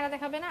নাসিরের চেহারা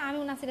দেখাবে না,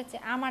 আমিও নাসিরের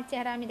আমার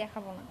চেহারা আমি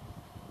দেখাবো না,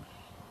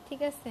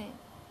 ঠিক আছে,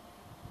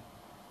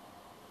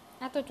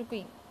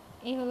 এতটুকুই,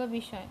 এই হলো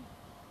বিষয়।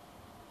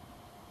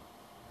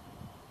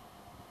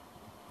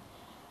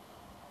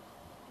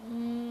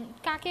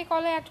 কাকে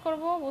কলে অ্যাড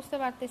করব বুঝতে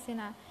পারতেছি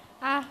না।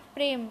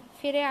 প্রেম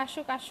ফিরে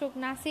আসুক, আসুক,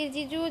 নাসির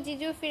জিজু,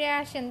 জিজু ফিরে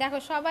আসেন, দেখো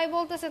সবাই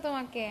বলতেছে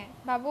তোমাকে,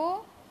 বাবু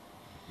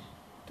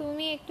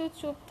তুমি একটু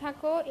চুপ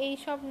থাকো, এই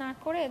সব না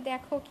করে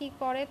দেখো কি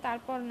করে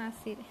তারপর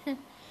নাসির।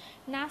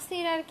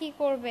 নাসির আর কি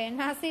করবে?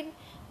 নাসির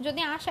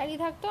যদি আশারই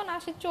থাকতো,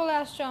 নাসির চলে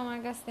আসছো আমার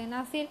কাছে।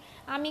 নাসির,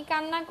 আমি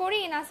কান্না করি,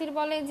 নাসির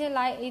বলে যে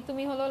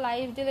তুমি হলো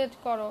লাইভ ডিলিট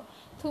করো,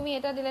 তুমি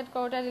এটা ডিলিট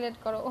করো, ওটা ডিলিট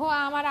করো। ও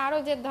আমার আরো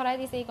জেদ ধরাই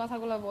দিছে এই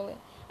কথাগুলো বলে,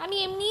 আমি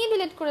এমনিই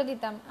ডিলিট করে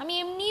দিতাম, আমি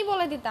এমনিই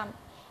বলে দিতাম,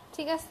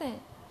 ঠিক আছে,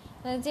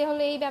 যে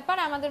হলো এই ব্যাপার,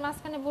 আমাদের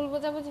মাঝখানে ভুল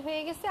বোঝাবুঝি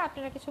হয়ে গেছে,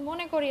 আপনারা কিছু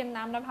মনে করিয়েন না,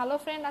 আমরা ভালো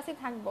ফ্রেন্ড আছি,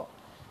 থাকবো,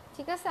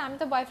 ঠিক আছে। আমি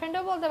তো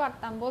বয়ফ্রেন্ডও বলতে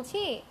পারতাম, বলছি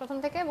প্রথম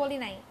থেকে বলি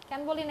নাই,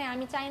 কেন বলি নাই?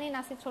 আমি চাইনি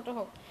নাসির ছোট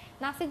হোক,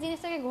 নাসির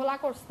জিনিসটাকে ঘোলা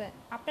করছে।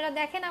 আপনারা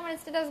দেখেন, আমার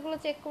স্ট্যাটাসগুলো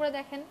চেক করে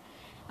দেখেন,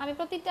 আমি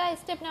প্রতিটা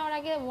স্টেপ নেওয়ার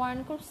আগে ওয়ার্ন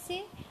করছি,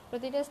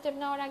 প্রতিটা স্টেপ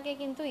নেওয়ার আগে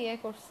কিন্তু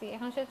করছি।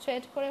 এখন সে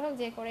থ্রেট করে হোক,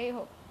 যে করেই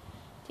হোক,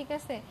 ঠিক ঠিক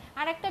আছে।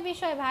 আর একটা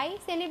বিষয় ভাই,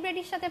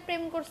 সেলিব্রিটির সাথে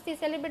প্রেম করছি,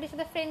 সেলিব্রিটির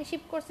সাথে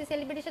ফ্রেন্ডশিপ করছি,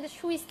 সেলিব্রিটির সাথে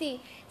শুইছি,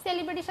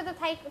 সেলিব্রিটির সাথে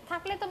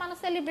থাকলে তো মানুষ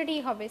সেলিব্রিটি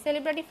হবে।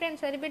 সেলিব্রিটি ফ্রেন্ড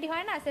সেলিব্রিটি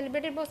হয় না,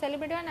 সেলিব্রিটির বউ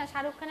সেলিব্রিটি হয় না।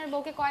 শাহরুখ খানের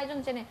বউকে কয়জন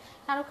চেনে?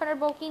 শাহরুখ খানের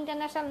বউ কি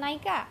ইন্টারন্যাশনাল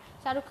নায়িকা?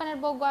 শাহরুখ খানের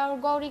বউ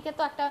গৌরীকে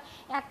তো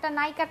একটা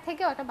নায়িকার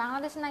থেকেও, একটা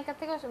বাংলাদেশের নায়িকার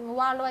থেকেও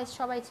ওয়ার্ল্ড ওয়াইজ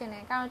সবাই চেনে,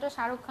 কারণ এটা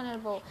শাহরুখ খানের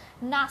বউ।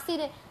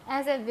 নাসির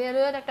অ্যাজ এ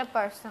ভ্যালুয়েড একটা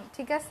পার্সন,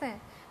 ঠিক আছে।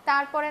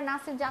 তারপরে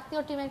নাসির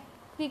জাতীয় টিমের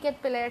ক্রিকেট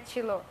প্লেয়ার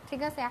ছিল,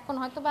 ঠিক আছে, এখন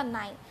হয়তো বা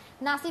নাই।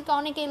 নাসিরকে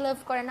অনেকেই লাভ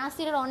করে,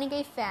 নাসিরের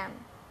অনেকেই ফ্যান,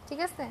 ঠিক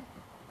আছে।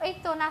 এই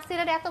তো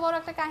নাসিরের এত বড়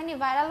একটা কাহিনী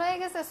ভাইরাল হয়ে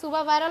গেছে,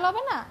 সুবা ভাইরাল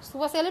হবে না?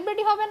 সুবা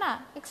সেলিব্রিটি হবে না?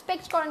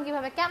 এক্সপেক্ট করেন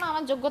কিভাবে? কেন,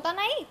 আমার যোগ্যতা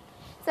নাই?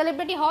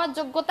 সেলিব্রিটি হওয়ার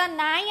যোগ্যতা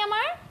নাই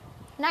আমার?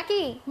 নাকি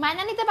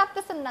মাইনা নিতে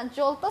পারতেছেন না?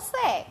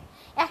 জ্বলতেছে।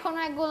 এখনো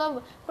একগুলো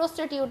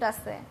প্রস্টিটিউট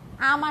আছে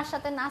আমার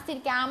সাথে।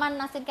 আমার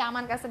নাসিরকে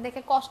আমার কাছে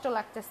দেখে কষ্ট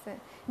লাগতেছে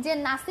যে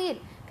নাসির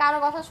কারো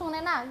কথা শুনে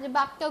না, যে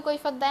বাপকেও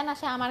কৈফত দেয় না,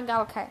 সে আমার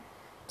গাল খায়,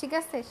 ঠিক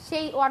আছে।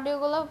 সেই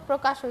অডিওগুলো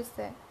প্রকাশ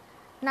হয়েছে।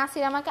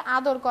 নাসির আমাকে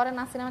আদর করে,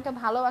 নাসির আমাকে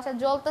ভালোবাসে,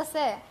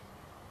 জ্বলতেছে,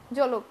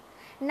 জ্বলুক।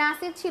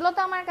 নাসির ছিল তো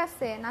আমার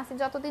কাছে, নাসির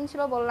যতদিন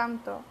ছিল বললাম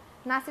তো,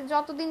 নাসির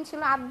যতদিন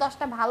ছিল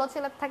 8-10টা ভালো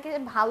ছেলের থাকে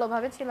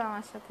ভালোভাবে ছিল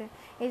আমার সাথে,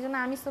 এই জন্য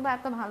আমি সুবা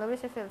এত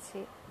ভালোবেসে ফেলছি,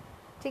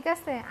 ঠিক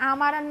আছে।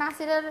 আমার আর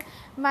নাসিরের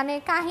মানে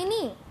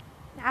কাহিনী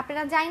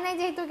আপনারা যাই নাই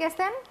যেহেতু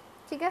গেছেন,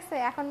 ঠিক আছে।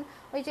 এখন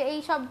ওই যে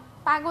এইসব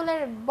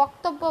পাগলের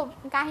বক্তব্য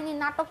কাহিনী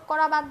নাটক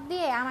করা বাদ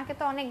দিয়ে আমাকে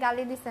তো অনেক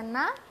গালি দিচ্ছেন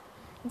না,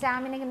 যে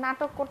আমি নাকি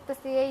নাটক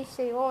করতেছি এই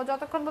সেই। ও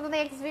যতক্ষণ পর্যন্ত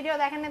এক্স ভিডিও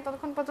দেখেন না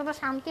ততক্ষণ পর্যন্ত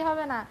শান্তি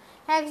হবে না।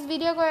 হ্যাঁ, এক্স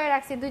ভিডিও করে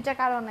রাখছি 2টা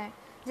কারণে,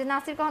 যে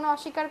নাসির কখনো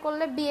অস্বীকার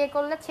করলে, বিয়ে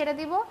করলে ছেড়ে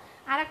দিব।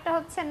 আর একটা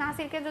হচ্ছে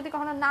নাসিরকে যদি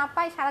কখনো না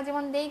পাই সারা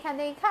জীবন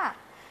দেখা,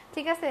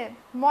 ঠিক আছে,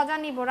 মজা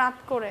নিব রাত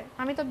করে,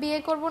 আমি তো বিয়ে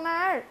করব না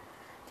আর,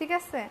 ঠিক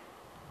আছে।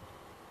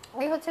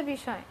 এই হচ্ছে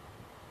বিষয়,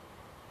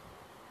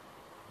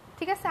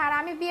 ঠিক আছে। আর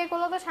আমি বিয়ে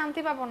করলে তো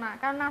শান্তি পাবো না,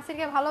 কারণ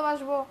নাসিরকে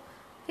ভালোবাসবো,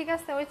 ঠিক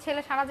আছে। ওই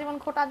ছেলে সারা জীবন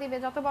খোটা দিবে,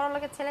 যত বড়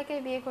লোকের ছেলেকেই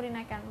বিয়ে করি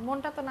না কেন,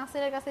 মনটা তো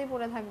নাসিরের কাছেই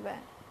পড়ে থাকবে,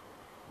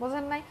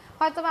 বোঝেন নাই?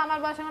 হয়তো বা আমার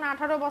বয়স এখন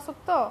 18 বছর,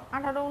 তো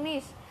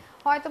 18-19,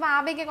 হয়তো বা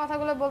আবেগে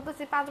কথাগুলো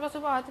বলতেছি, 5 বছর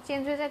পর হয়তো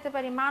চেঞ্জ হয়ে যেতে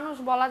পারি, মানুষ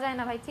বলা যায়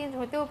না ভাই, চেঞ্জ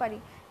হতেও পারি,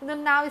 কিন্তু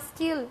নাও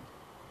স্টিল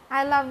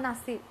আই লাভ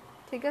নাসির,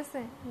 ঠিক আছে।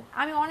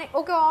 আমি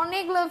ওকে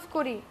অনেক লাভ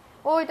করি,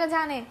 ও এটা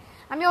জানে।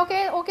 আমি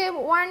ওকে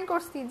ওয়ার্ন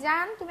করছি,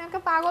 জান তুমি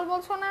আমাকে পাগল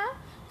বলছো না,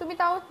 তুমি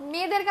তাও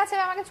মেয়েদের কাছে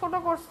আমাকে ছোট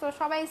করছো,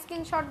 সবাই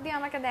স্ক্রিনশট দিয়ে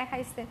আমাকে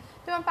দেখাইছে,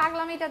 তুমি আমার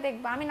পাগলামিটা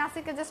দেখবা। আমি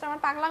নাসিরকে জাস্ট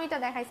আমার পাগলামিটা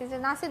দেখাইছি, যে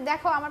নাসির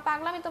দেখো আমার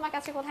পাগলামি তোমার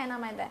কাছে কোথায়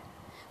নামায় দেয়,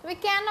 তুমি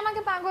কেন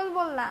আমাকে পাগল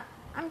বললা?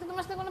 আমি তো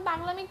তোমার সাথে কোনো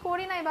পাগলামি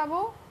করি নাই বাবু,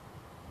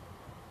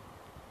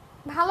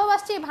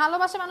 ভালোবাসছি,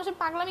 ভালোবাসা মানুষের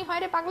পাগলামি হয়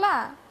রে পাগলা,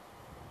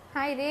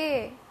 হাই রে,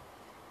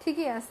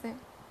 ঠিকই আছে।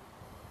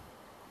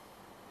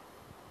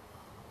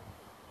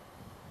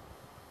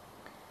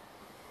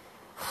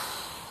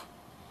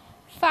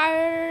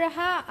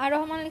 ফারহা আর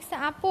রহমান লিখছে,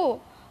 আপু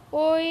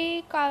ওই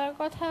কালার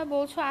কথা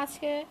বলছো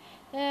আজকে,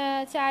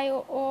 চাই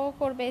ও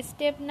করবে,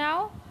 স্টেপ নাও,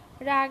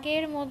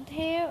 রাগের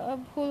মধ্যে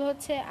ভুল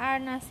হচ্ছে। আর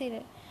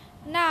নাসিরের,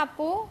 না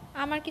আপু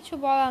আমার কিছু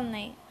বলার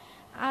নাই,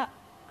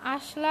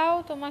 আসলাও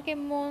তোমাকে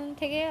মন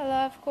থেকে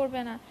লাভ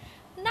করবে না,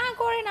 না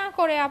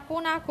করে আপু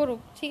না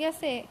করুক, ঠিক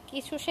আছে,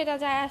 কিছু সেটা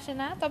যায় আসে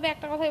না। তবে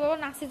একটা কথাই বলবো,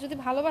 নাসির যদি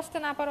ভালোবাসতে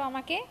না পারো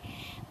আমাকে,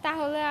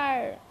 তাহলে আর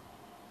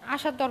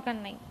আসার দরকার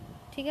নাই,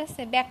 ঠিক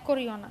আছে, ব্যাক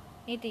করিও না।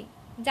 এটাই,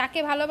 যাকে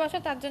ভালোবাসো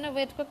তার জন্য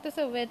ওয়েট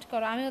করতেছো, ওয়েট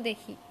করো, আমিও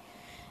দেখি।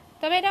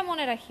 তবে এটা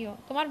মনে রাখিও,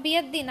 তোমার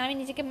বিয়ের দিন আমি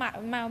নিজেকে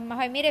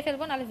হয় মেরে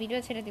ফেলবো, নাহলে ভিডিও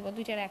ছেড়ে দিব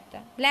 2টার একটা,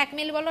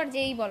 ব্ল্যাকমেল বলো আর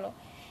যেই বলো,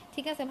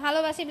 ঠিক আছে।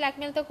 ভালোবাসি,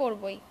 ব্ল্যাকমেল তো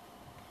করবোই,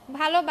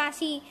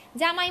 ভালোবাসি,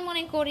 জামাই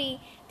মনে করি,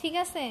 ঠিক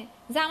আছে,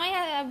 জামাই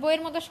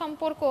বইয়ের মতো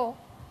সম্পর্ক,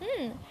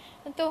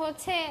 তো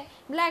হচ্ছে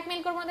ব্ল্যাকমেল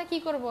করবো না, কি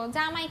করব?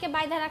 জামাইকে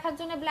বাইধা রাখার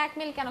জন্য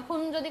ব্ল্যাকমেল কেন? খুন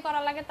যদি করা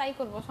লাগে তাই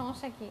করব,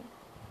 সমস্যা কি?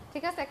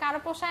 ঠিক আছে, কারো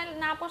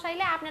না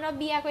পোষাইলে আপনারা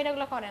বিয়া করে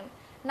এগুলো করেন,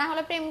 না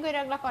হলে প্রেম করে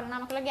এগুলো করেন,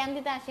 আমাকে জ্ঞান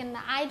দিতে আসেন না,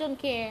 আই ডোন্ট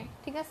কেয়ার,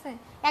 ঠিক আছে।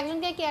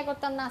 একজনকে কেয়ার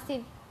করতাম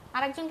নাসির,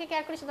 আরেকজনকে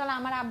কেয়ার করি, সেটা হলো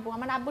আমার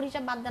আব্বুর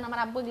হিসাব বাদ দেন, আমার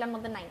আব্বু এগুলোর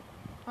মধ্যে নাই,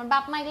 আমার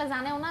বাপ মা এগুলো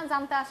জানেও না,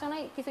 জানতে আসে না,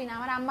 কিছুই না।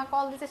 আমার আম্মা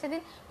কল দিছে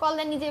সেদিন, কল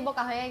দিয়ে নিজেই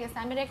বোকা হয়ে গেছে,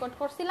 আমি রেকর্ড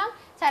করছিলাম,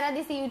 ছেড়ে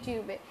দিছি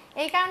ইউটিউবে,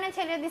 এই কারণে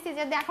ছেড়ে দিছি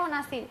যে দেখো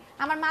নাসির,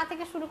 আমার মা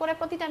থেকে শুরু করে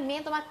প্রতিটা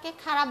মেয়ে তোমাকে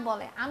খারাপ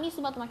বলে, আমি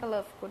সুবা তোমাকে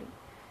লাভ করি,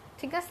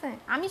 ঠিক আছে,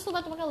 আমি সুবা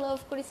তোমাকে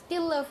লাভ করি,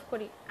 স্টিল লাভ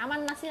করি। আমার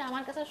নাসির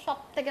আমার কাছে সব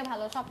থেকে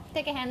ভালো, সব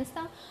থেকে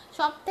হ্যান্ডসাম,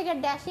 সব থেকে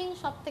ড্যাশিং,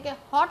 সব থেকে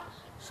হট,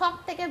 সব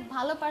থেকে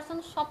ভালো পার্সন,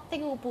 সব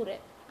থেকে উপরে।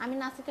 আমি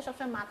নাসিরকে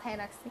সবসময় মাথায়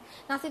রাখছি।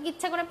 নাসিরকে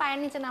ইচ্ছা করে পায়ের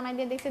নিচে নামাই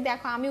দিয়ে দেখছি,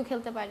 দেখো আমিও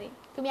খেলতে পারি,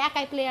 তুমি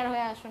একাই প্লেয়ার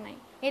হয়ে আসো নাই।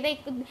 এটাই,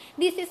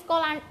 this is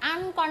call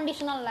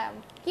unconditional love.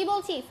 কি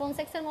বলছি ফোন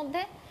সেক্সের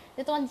মধ্যে,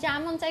 যে তোমার যা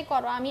মন চাই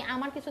করো,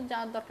 আমার কিছু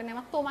যাওয়ার দরকার নেই,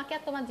 আমার তোমাকে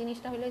আর তোমার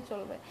জিনিসটা হইলেই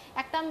চলবে।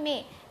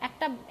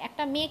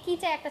 একটা মেয়ে কি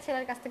চায় একটা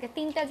ছেলের কাছ থেকে?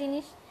 3টা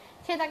জিনিস,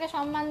 সে তাকে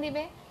সম্মান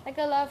দিবে,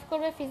 তাকে লাভ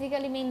করবে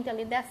ফিজিক্যালি,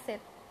 মেন্টালি, দ্যাটস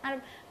ইট। আর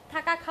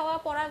থাকা খাওয়া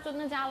পড়ার জন্য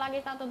যা লাগে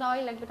তা তো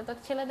দেওয়াই লাগবে, এটা তো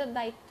ছেলেদের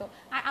দায়িত্ব।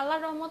 আর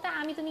আল্লাহর রহমতে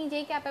আমি তো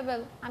নিজেই ক্যাপেবল,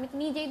 আমি তো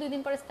নিজেই 2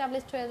 দিন পর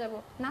এস্টাবলিশড হয়ে যাব,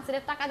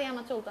 নাসিরের টাকা দিয়ে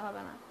আমার চলতে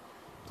হবে না,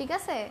 ঠিক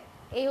আছে।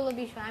 এই হলো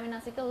বিষয়। আমি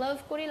নাসিরকে লাভ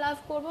করি, লাভ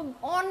করব,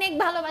 অনেক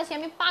ভালোবাসি,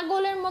 আমি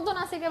পাগলের মতো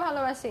নাসিরকে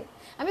ভালোবাসি।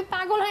 আমি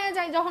পাগল হয়ে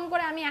যাই যখন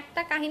করে আমি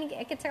একটা কাহিনী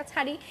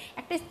ছাড়ি,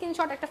 একটা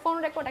স্ক্রিনশট, একটা ফোন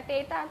রেকর্ড, একটা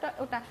এটা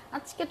ওটা।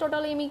 আজকে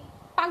টোটালি আমি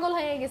পাগল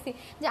হয়ে গেছি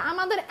যে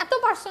আমাদের এত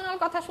পার্সোনাল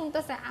কথা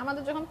শুনতেছে।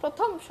 আমাদের যখন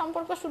প্রথম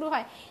সম্পর্ক শুরু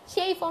হয়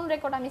সেই ফোন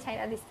রেকর্ড আমি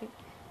ছাইড়া দিচ্ছি,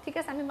 ঠিক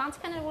আছে? আমি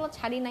মাঝখানের গুলো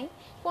ছাড়ি নাই,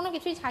 কোনো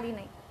কিছুই ছাড়ি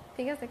নাই,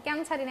 ঠিক আছে? কেন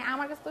ছাড়ি নাই?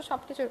 আমার কাছে তো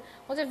সব কিছু,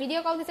 ও যে ভিডিও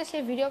কল দিচ্ছে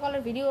সেই ভিডিও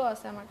কলের ভিডিও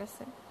আছে আমার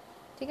কাছে,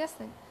 ঠিক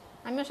আছে?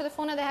 আমি ওর সাথে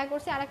ফোনে দেখা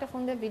করছি, আর একটা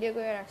ফোন দিয়ে ভিডিও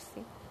করে রাখছি।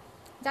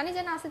 জানি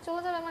যে নাসির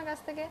চলে যাবে আমার কাছ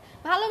থেকে,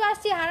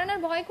 ভালোবাসছি, হারানোর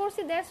ভয়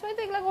করছি, দ্যাটস ওয়াই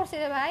তো এগুলো করছি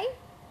রে ভাই।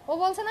 ও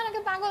বলছে না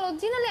আমাকে পাগল,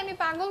 অরিজিনালি আমি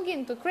পাগল,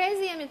 কিন্তু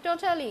ক্রেজি আমি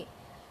টোটালি,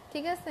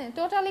 ঠিক আছে?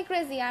 টোটালি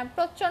ক্রেজি, আর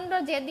প্রচন্ড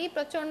জেদি,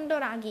 প্রচন্ড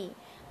রাগী।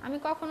 আমি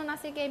কখনো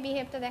নাসিরকে এই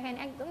বিহেভটা দেখাইনি,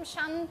 একদম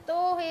শান্ত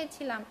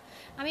হয়েছিলাম।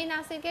 আমি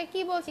নাসিরকে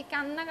কি বলছি,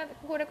 কান্না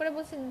করে করে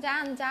বলছি,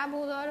 জান যা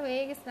ভুল হওয়ার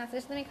হয়ে গেছে,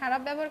 নাসিরের সাথে আমি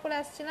খারাপ ব্যবহার করে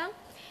আসছিলাম,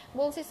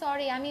 বলছি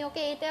সরি। আমি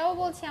ওকে এটাও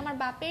বলছি, আমার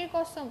বাপের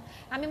কসম,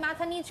 আমি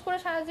মাথা নিচ করে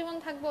সারা জীবন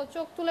থাকবো,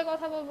 চোখ তুলে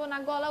কথা বলবো না,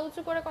 গলা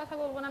উঁচু করে কথা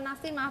বলবো না,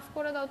 নাসির মাফ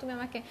করে দাও তুমি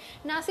আমাকে।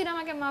 নাসির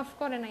আমাকে মাফ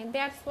করে নাই,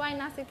 দ্যাটস ওয়াই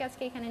নাসিরকে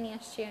আজকে এখানে নিয়ে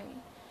আসছি আমি,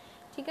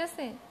 ঠিক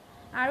আছে?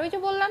 আর ওই যে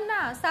বললাম না,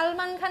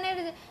 সালমান খান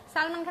যদি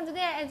সালমান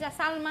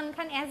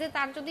খান এজ এ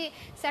তার যদি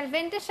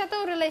সার্ভেন্টের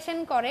সাথেও রিলেশন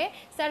করে,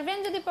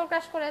 সার্ভেন্ট যদি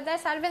প্রকাশ করে দেয়,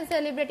 সার্ভেন্ট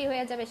সেলিব্রিটি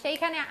হয়ে যাবে,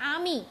 সেইখানে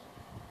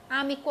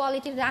আমি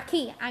কোয়ালিটি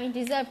রাখি, আমি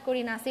ডিজার্ভ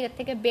করি নাসিরের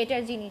থেকে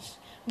বেটার জিনিস,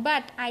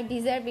 বাট আই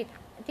ডিজার্ভ ইট,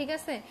 ঠিক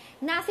আছে?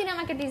 নাসির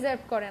আমাকে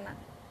ডিজার্ভ করে না,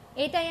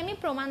 এটাই আমি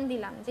প্রমাণ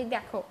দিলাম যে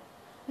দেখো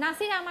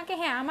নাসির আমাকে,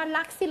 হ্যাঁ আমার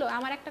লাগছিল,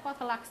 আমার একটা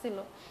কথা লাগছিল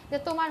যে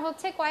তোমার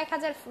হচ্ছে কয়েক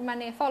হাজার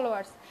মানে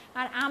ফলোয়ার্স,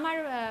 আর আমার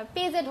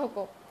পেজে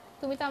ঢোকো,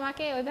 তুমি তো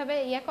আমাকে ওইভাবে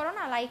ইয়ে করো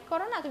না, লাইক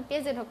করো না, তুমি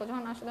পেজে ঢোকো,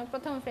 যখন আসলে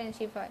প্রথম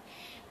ফ্রেন্ডশিপ হয়,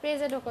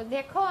 পেজে ঢোকো,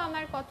 দেখো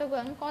আমার কত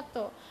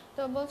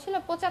তো বলছিল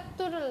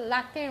 75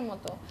 লাখের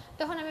মতো।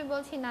 তখন আমি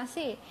বলছি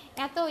নাসির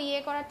এত ইয়ে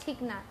করা ঠিক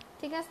না,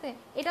 ঠিক আছে?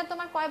 এটা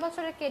তোমার কয়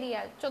বছরের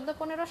কেরিয়ার, 14,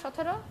 15,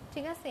 17,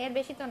 ঠিক আছে? এর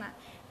বেশি তো না।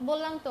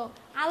 বললাম তো,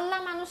 আল্লাহ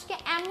মানুষকে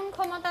এমন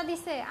ক্ষমতা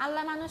দিছে,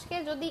 আল্লাহ মানুষকে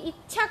যদি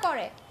ইচ্ছা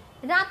করে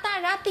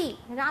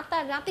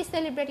রাতারাতি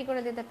সেলিব্রিটি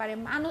করে দিতে পারে।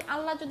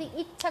 আল্লাহ যদি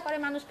ইচ্ছা করে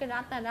মানুষকে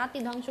রাতারাতি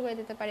ধ্বংস করে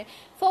দিতে পারে।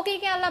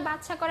 ফকিরকে আল্লাহ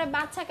বাদশা করে,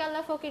 বাদশাকে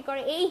আল্লাহ ফকির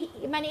করে, এই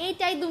মানে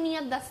এইটাই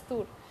দুনিয়ার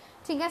দাস্তুর,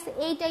 ঠিক আছে?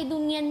 এইটাই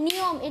দুনিয়ার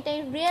নিয়ম, এটাই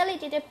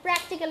রিয়েলিটি, এটাই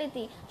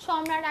প্র্যাকটিক্যালিটি।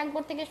 সম্রাট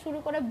আকবর থেকে শুরু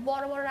করে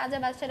বড় বড় রাজা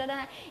বাদশারা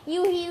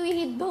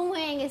ইউহি ধুম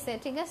হয়ে গেছে,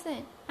 ঠিক আছে?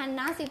 আর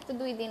নাসির তো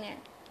 2 দিনের,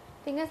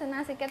 ঠিক আছে?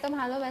 নাসিরকে তো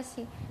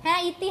ভালোবাসি, হ্যাঁ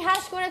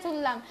ইতিহাস করে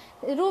তুললাম।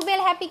 রুবেল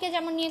হ্যাপিকে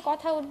যেমন নিয়ে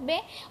কথা উঠবে,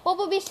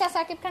 অপু বিশ্বাস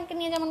সাকিব খানকে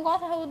নিয়ে যেমন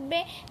কথা উঠবে,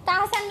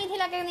 তাহসান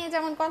মিথিলাকে নিয়ে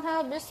যেমন কথা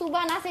হবে,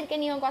 সুবা নাসিরকে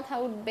নিয়েও কথা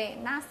উঠবে।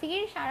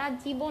 নাসির সারা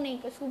জীবন এই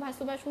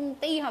সুবা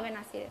শুনতেই হবে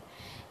নাসিরের,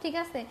 ঠিক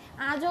আছে?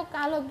 আজও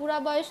কালো বুড়া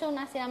বয়সেও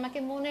নাসির আমাকে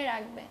মনে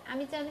রাখবে।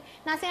 আমি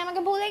নাসির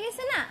আমাকে ভুলে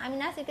গেছে না, আমি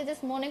নাসিরকে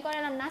জাস্ট মনে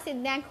করালাম, নাসির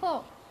দেখো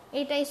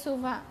এটাই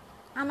সুভা,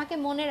 আমাকে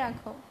মনে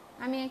রাখো,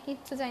 আমি আর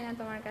কিচ্ছু চাই না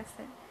তোমার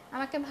কাছে,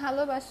 আমাকে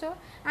ভালোবাসো,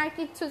 আর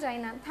কিচ্ছু চাই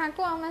না,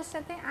 থাকো আমার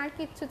সাথে, আর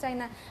কিচ্ছু চাই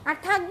না। আর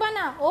থাকবা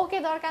না, ওকে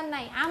দরকার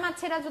নাই, আমার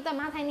ছেঁড়া জুতা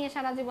মাথায় নিয়ে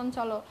সারা জীবন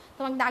চলো,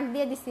 তোমাকে ডাক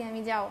দিয়ে দিছি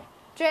আমি, যাও,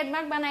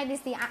 ট্রেডমার্ক বানাই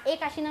দিছি,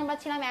 81 নাম্বার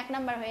ছিলাম 1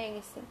 নাম্বার হয়ে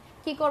গেছি,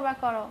 কি করবা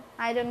করো,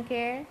 I don't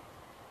care,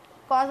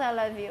 cause I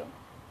love you,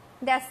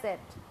 that's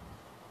it.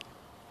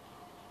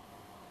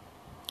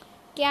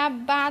 ক্যা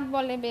বাত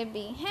বলে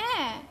বেবি,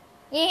 হ্যাঁ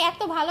এই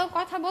এত ভালো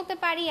কথা বলতে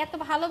পারি, এত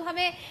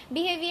ভালোভাবে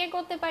বিহেভিয়ার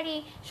করতে পারি,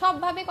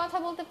 সবভাবে কথা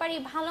বলতে পারি,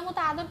 ভালো মতো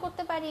আদর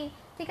করতে পারি,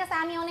 ঠিক আছে?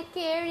 আমি অনেক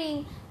কেয়ারিং,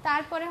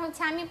 তারপরে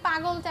হচ্ছে আমি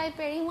পাগল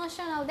টাইপের,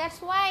 ইমোশনাল, দ্যাটস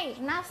ওয়াই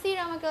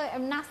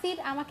নাসির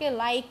আমাকে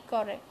লাইক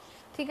করে,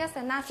 ঠিক আছে?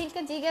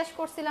 নাসিরকে জিজ্ঞেস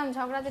করছিলাম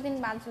ঝগড়া যেদিন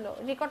বাজলো,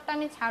 রেকর্ডটা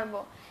আমি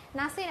ছাড়বো,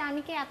 নাসির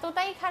আমি কি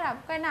এতটাই খারাপ?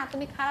 কয় না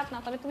তুমি খারাপ না,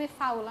 তবে তুমি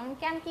ফাউল। আমি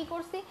কেন, কি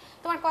করছি?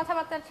 তোমার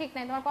কথাবার্তা ঠিক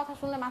নাই, তোমার কথা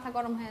শুনলে মাথা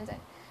গরম হয়ে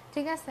যায়,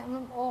 ঠিক আছে?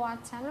 ও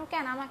আচ্ছা, আমি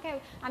কেন, আমাকে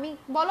আমি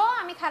বলো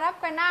আমি খারাপ?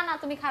 কয় না না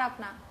তুমি খারাপ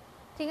না,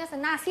 ঠিক আছে?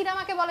 নাসির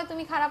আমাকে বলে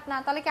তুমি খারাপ না,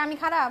 তাহলে কি আমি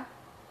খারাপ?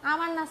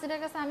 আমার নাসিরের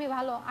কাছে আমি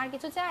ভালো, আর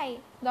কিছু চাই?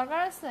 দরকার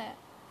আছে?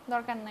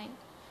 দরকার নাই।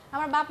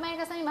 আমার বাপ মায়ের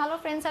কাছে আমি ভালো,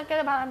 ফ্রেন্ড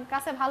সার্কেলের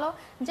কাছে ভালো,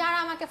 যারা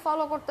আমাকে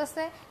ফলো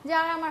করতেছে,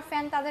 যারা আমার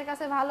ফ্যান তাদের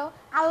কাছে ভালো,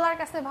 আল্লাহর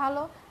কাছে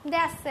ভালো,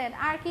 দ্যাটস ইট।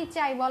 আর কি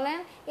চাই বলেন?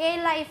 এই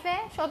লাইফে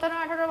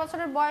 17-18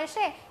 বছরের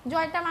বয়সে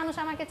জয়টা মানুষ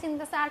আমাকে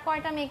চিনতেছে, আর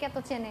কয়টা মেয়েকে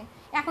তো চেনে?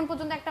 এখন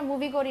পর্যন্ত একটা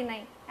মুভি করি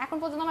নাই, এখন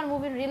পর্যন্ত আমার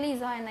মুভি রিলিজ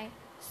হয় নাই,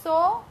 সো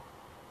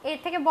এর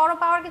থেকে বড়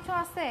পাওয়ার কিছু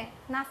আছে?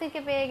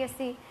 নাসিরকে পেয়ে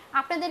গেছি,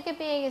 আপনাদেরকে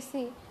পেয়ে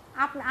গেছি,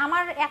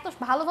 আমার এত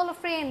ভালো ভালো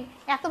ফ্রেন্ড,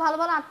 এত ভালো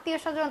ভালো আত্মীয়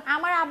স্বজন,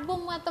 আমার আব্বু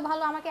আম্মু এত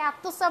ভালো, আমাকে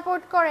এত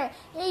সাপোর্ট করে,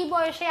 এই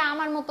বয়সে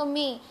আমার মতো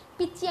মেয়ে,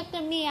 পিচ্ছি একটা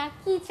মেয়ে, আর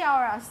কি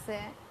চাওয়ার আছে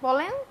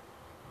বলেন?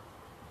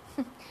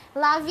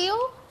 লাভ ইউ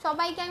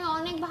সবাইকে, আমি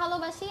অনেক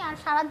ভালোবাসি, আর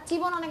সারা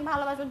জীবন অনেক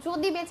ভালোবাসবো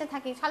যদি বেঁচে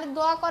থাকি। খালি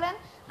দোয়া করেন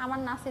আমার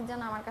নাসির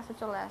যেন আমার কাছে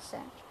চলে আসে,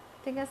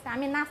 ঠিক আছে?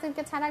 আমি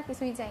নাসিরকে ছাড়া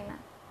কিছুই চাই না,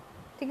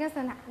 ঠিক আছে?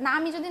 না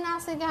আমি যদি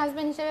নাসিরকে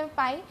হাজবেন্ড হিসেবে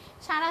পাই,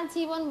 সারা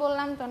জীবন,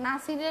 বললাম তো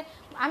নাসিরের,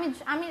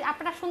 আমি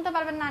আপনারা শুনতে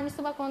পারবেন না আমি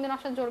সুবা কোনোদিন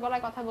আসলে জোর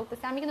গলায় কথা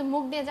বলতেছি, আমি কিন্তু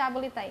মুখ দিয়ে যা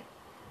বলি তাই,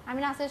 আমি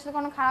নাসিরের সাথে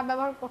কোনো খারাপ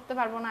ব্যবহার করতে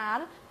পারবো না,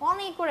 আর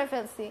অনেক করে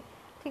ফেলছি,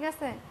 ঠিক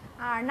আছে?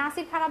 আর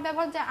নাসির খারাপ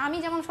ব্যবহার আমি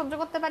যেমন সহ্য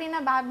করতে পারি না,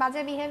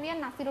 বাজে বিহেভিয়ার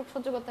নাসিরও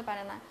সহ্য করতে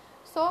পারে না।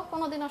 সো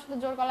কোনোদিন ওর সাথে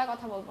জোর গলায়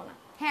কথা বলবো না।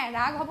 হ্যাঁ,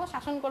 রাগ হবো,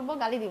 শাসন করব,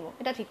 গালি দিব,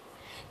 এটা ঠিক।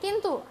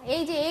 কিন্তু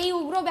এই যে এই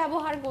উগ্র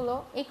ব্যবহারগুলো,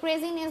 এই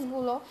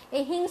ক্রেজিনেসগুলো,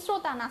 এই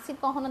হিংস্রতা নাসির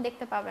কখনো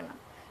দেখতে পাবে না।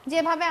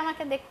 যেভাবে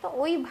আমাকে দেখতো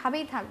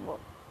ওইভাবেই থাকবো,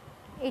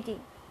 এটি।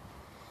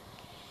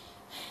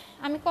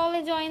 আমি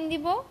কলে জয়েন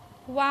দিব।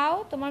 ওয়াও,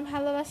 তোমার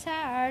ভালোবাসা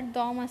আর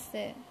দম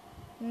আছে।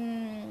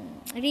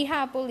 রিহা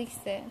আপু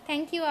লিখছে,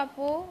 থ্যাংক ইউ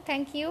আপু,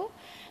 থ্যাংক ইউ।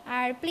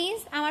 আর প্লিজ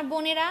আমার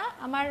বোনেরা,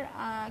 আমার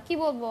কি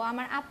বলবো,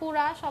 আমার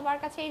আপুরা, সবার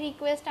কাছে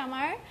রিকোয়েস্ট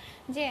আমার,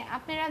 যে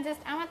আপনারা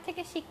জাস্ট আমার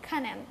থেকে শিক্ষা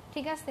নেন,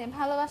 ঠিক আছে?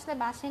 ভালোবাসলে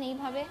বাসেন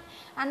এইভাবে,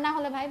 আর না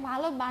হলে ভাই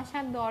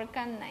ভালোবাসার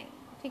দরকার নাই,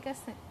 ঠিক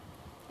আছে?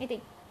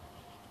 এটাই।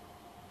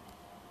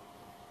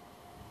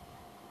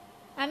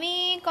 আমি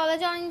কলে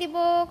জয়েন দিব,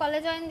 কলে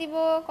জয়েন দিব।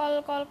 Call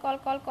call call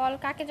call call,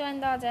 কাকে জয়েন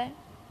দেওয়া যায়?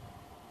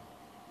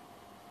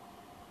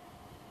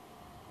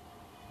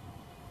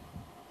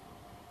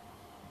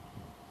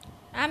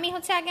 আমি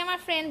হচ্ছে আগে আমার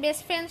ফ্রেন্ড,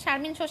 বেস্ট ফ্রেন্ড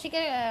শারমিন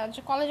শশীকে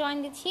কলে জয়েন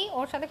দিচ্ছি,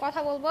 ওর সাথে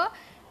কথা বলবো,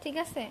 ঠিক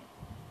আছে?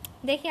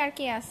 দেখি আর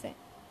কি আছে।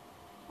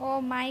 ও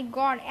মাই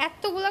গড,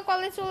 এতগুলো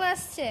কলে চলে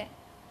আসছে,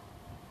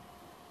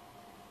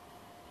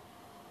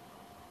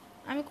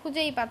 আমি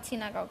খুঁজেই পাচ্ছি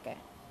না কাউকে।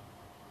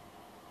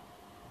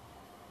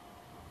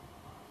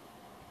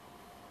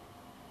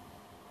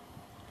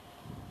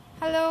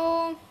 হ্যালো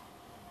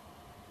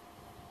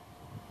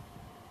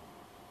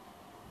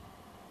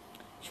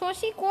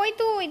শশী, কই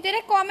তুই? তুই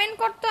এটা কমেন্ট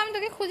করতো, আমি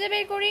তোকে খুঁজে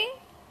বের করি।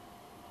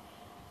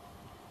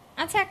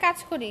 আচ্ছা, এক কাজ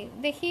করি,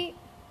 দেখি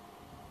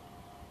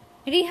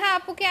রিহা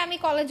আপুকে আমি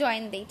কলে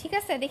জয়েন দিই, ঠিক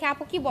আছে? দেখি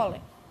আপু কি বলে।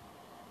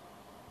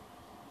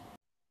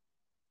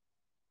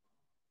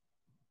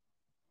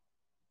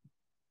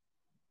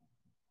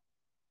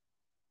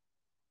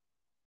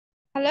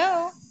 হ্যালো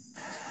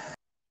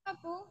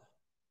আপু।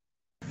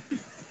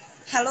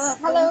 হ্যালো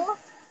আপু। হ্যালো,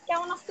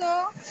 কেমন আছো?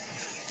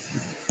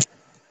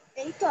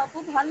 এই তো আপু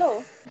ভালো।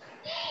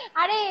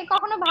 আরে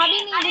কখনো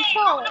ভাবিনি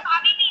বুঝছো,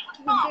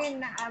 যে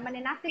মানে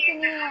নাসিকে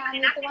নিয়ে আমি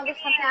তোমাদের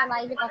সাথে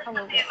লাইভে কথা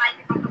বলবো।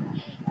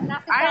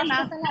 নাসিক তো আরে না,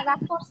 আসতেছে না,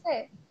 রাগ করছে।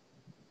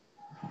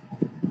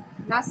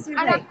 নাসির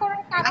আর ভাই, রাগ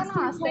করার কারণও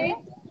নাসির আছে। ভাইয়ের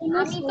তো কোনো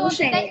আমি তো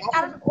সমস্যা যেটাই, নেই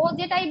কারণ আসলে। ও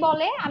যেটাই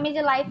বলে, আমি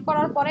যে লাইভ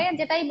করার পরে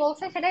যেটাই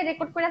বলছে সেটাই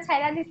রেকর্ড করে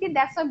ছাইড়া দিছি,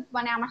 দ্যাটস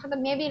মানে আমার সাথে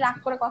মেবি রাগ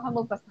করে কথা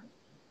বলতেছে না,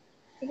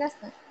 ঠিক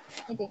আছে?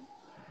 এটাই।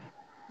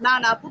 না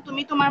না আপু,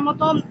 তুমি তোমার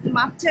মতো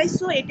মাপ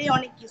চাইছো, এটাই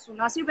অনেক কিছু।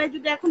 নাসির ভাই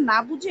যদি এখন না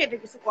বুঝে, এটা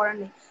কিছু করার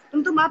নেই।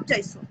 তুমি তো মাপ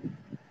চাইছো।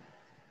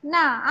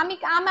 না,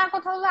 আমার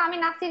কথা হলো, আমি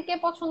নাসিরকে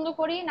পছন্দ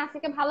করি,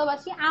 নাসিরকে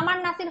ভালোবাসি। আমার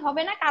নাসির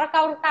হবে না, কারো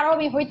কারো কারো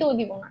আমি হইতেও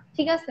দিব না,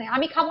 ঠিক আছে?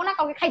 আমি খাবো না,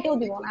 কাউকে খাইতেও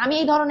দিব না, আমি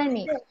এই ধরনের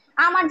মেয়ে।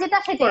 আমার যেটা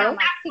সেটাই করো,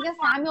 আমার, ঠিক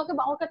আছে? আমি ওকে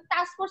ওকে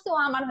টাচ করছি, ও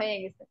আমার হয়ে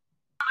গেছে,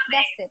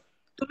 দ্যাটস ইট।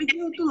 তুমি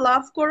যেহেতু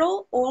লাভ করো,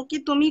 ওকে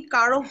তুমি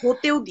কারো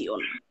হতেও দিও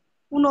না,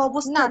 কোনো না,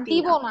 অবস্থাতেই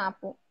দিব না। না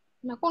আপু,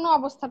 না কোনো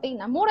অবস্থাতেই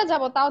না, মরে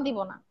যাব তাও দিব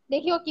না,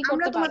 দেখি ও কি আমরা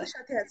করতে পারে। তোমাদের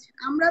সাথে আছি,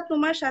 আমরা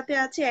তোমার সাথে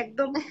আছি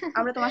একদম।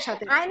 আমরা তোমার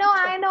সাথে আই আছি, নো,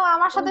 বুঝছো? আই নো,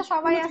 আমার তুমি সাথে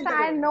সবাই কোনো আছে, চিন্তা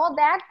আই করো না। Know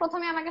that.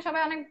 প্রথমে আমাকে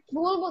সবাই অনেক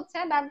ভুল বুঝছে,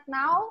 বাট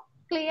নাও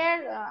ক্লিয়ার,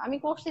 আমি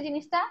করছি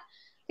জিনিসটা,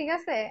 ঠিক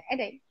আছে?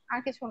 এটাই, আর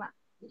কিছু না।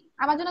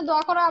 আমার জন্য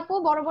দোয়া করো আপু,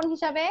 বড় বোন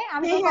হিসাবে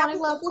আমি হ্যাঁ তোমাকে হ্যাঁ অনেক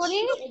আপু, লাভ করি,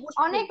 অবশ্যই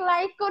অবশ্যই অনেক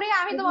লাইক করি,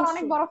 আমি তোমার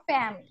অনেক অবশ্যই। বড়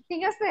ফ্যান,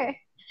 ঠিক আছে?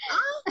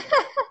 আহ,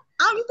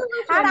 আমি তোমার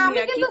আর ফ্যান আমি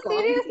মিয়া, কি কিন্তু কও, আমি তো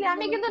সিরিয়াসলি,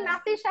 আমি তোমার কিন্তু ফ্যান।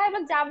 নাসির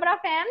সাহেবের জাবরা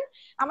ফ্যান।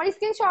 আমার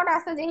স্ক্রিনশট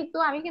আছে, যেহেতু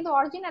আমি কিন্তু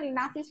অরিজিনালি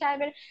নাসির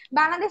সাহেবের,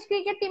 বাংলাদেশ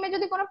ক্রিকেট টিমে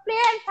যদি কোনো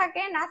প্লেয়ার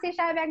থাকে, নাসির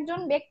সাহেব একজন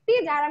ব্যক্তি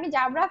যার আমি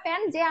জাবরা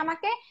ফ্যান, যে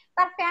আমাকে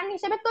তার ফ্যান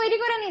হিসেবে তৈরি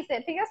করে নিছে,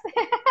 ঠিক আছে?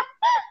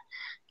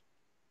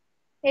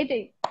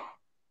 এটাই।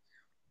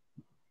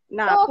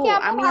 না তো আপু, ওকে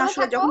আপু, আমি ভালো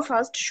আসলে থাকো। যখন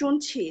ফার্স্ট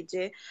শুনছি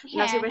যে হ্যাঁ,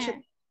 নাসির ভাইয়ের হ্যাঁ।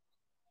 সাথে,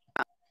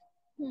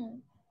 হুম।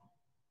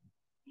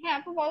 হ্যাঁ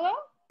আপু, বলো।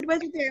 নাসির ভাই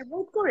যদি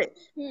অ্যাভয়েড করে,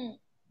 হুম।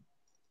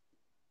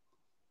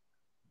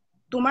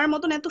 তোমার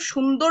মতন এত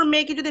সুন্দর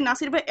মেয়েকে যদি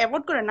নাসির ভাই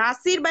অ্যাভয়েড করে,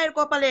 নাসির ভাইয়ের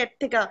কপালে এর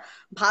থেকে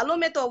ভালো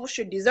মেয়ে তো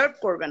অবশ্যই ডিজার্ভ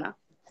করবে না।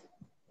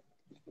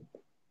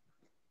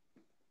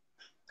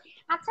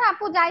 আচ্ছা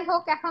আপু, যাই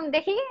হোক, এখন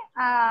দেখি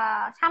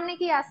সামনে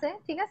কি আছে,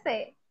 ঠিক আছে?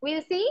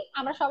 উইল সি,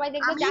 আমরা সবাই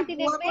দেখবো, আমি জাতি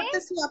দোয়া দেখবে।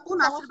 করতেছি আপু,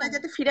 নাসির সমস্যা ভাই নেই।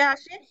 যাতে ফিরে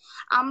আসে।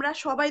 আমরা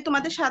সবাই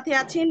তোমাদের সাথে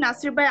আছি,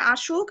 নাসির ভাই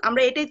আসুক,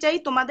 আমরা এটাই চাই,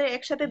 তোমাদের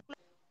একসাথে।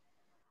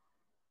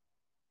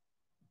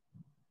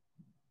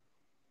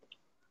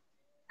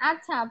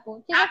 আচ্ছা আপু,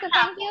 ঠিক আছে,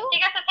 থ্যাংক ইউ।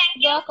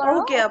 দোয়া করো।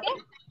 ওকে ওকে। আপু।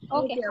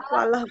 ওকে, ওকে আপু,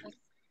 আল্লাহ আল্লাহ হাফেজ। হাফিজ।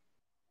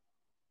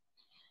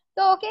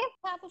 তো ওকে,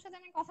 আপুর সাথে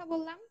আমি কথা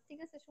বললাম, ঠিক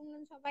আছে?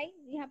 শুনলেন সবাই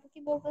রিহাপু কি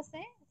বলতেছে,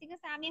 ঠিক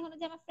আছে? আমি হলো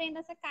যে আমার ফ্রেন্ড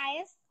আছে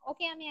কায়েস,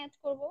 ওকে আমি অ্যাড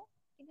করব,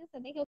 ঠিক আছে?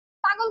 দেখি,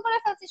 পাগল করে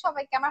ফেলছি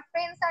সবাইকে, আমার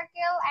ফ্রেন্ড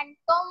সার্কেল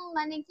একদম,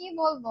 মানে কি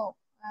বলবো,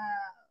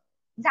 আহ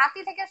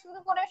জাতি থেকে শুরু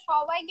করে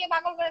সবাইকে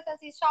পাগল করে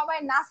ফেলছি। সবাই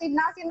নাসির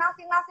নাসির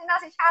নাসির নাসির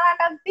নাসির,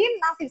 সারাটা দিন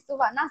নাসির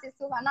সুভা নাসির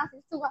সুভা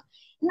নাসির সুভা,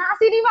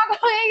 নাসিরই পাগল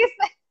হয়ে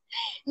গেছে।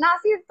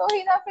 নাসির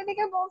তহিদ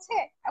আফ্রিদিকে বলছে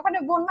ওখানে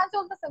বন্যা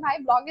চলতেছে, ভাই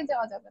ব্লগে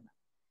যাওয়া যাবে না,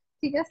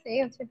 ঠিক আছে?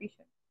 এই হচ্ছে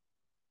বিষয়।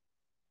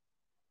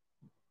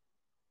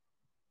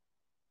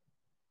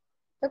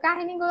 তো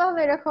কাহিনীগুলো হলো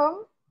এরকম।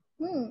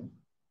 হুম।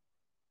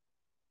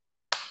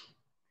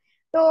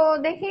 তো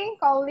দেখি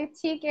কল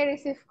দিচ্ছি, কে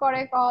রিসিভ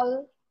করে কল।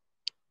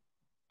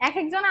 এক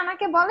একজন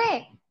আমাকে বলে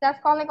জাস্ট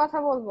কলে কথা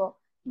বলবো,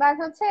 বাট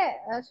হচ্ছে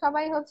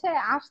সবাই হচ্ছে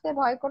আসতে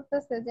ভয়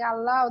করতেছে যে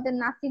আল্লাহ ওদের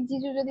নাসির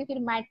জিজু যদি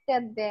ফির মাইরটা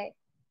দেয়।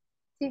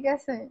 ঠিক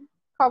আছে,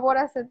 খবর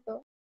আছে তো।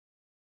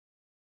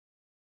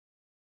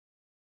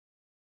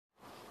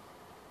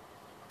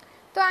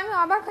 তো আমি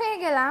অবাক হয়ে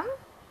গেলাম।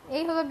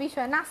 এই হলো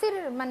বিষয়। নাসির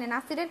মানে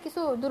নাসিরের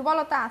কিছু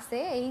দুর্বলতা আছে,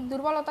 এই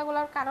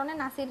দুর্বলতাগুলোর কারণে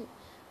নাসির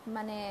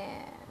মানে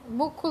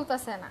মুখ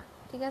খুলতেছে না।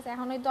 ঠিক আছে,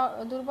 এখন ওই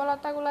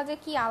দুর্বলতাগুলো যে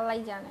কি আল্লাহ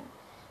জানে।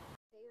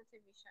 এই হচ্ছে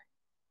বিষয়।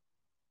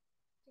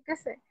 ঠিক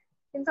আছে,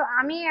 কিন্তু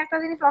আমি একটা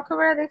জিনিস লক্ষ্য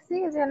করে দেখছি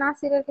যে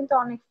নাসিরের কিন্তু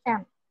অনেক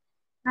ফ্যান,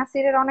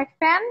 নাসিরের অনেক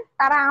ফ্যান।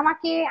 তারা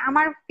আমাকে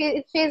আমার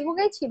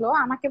ফেসবুকেই ছিল,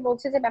 আমাকে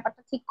বলছে যে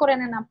ব্যাপারটা ঠিক করে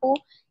নেন আপু,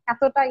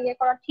 এতটা ইয়ে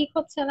করা ঠিক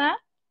হচ্ছে না।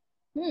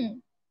 হুম।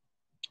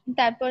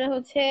 তারপরে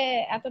হচ্ছে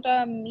এতটা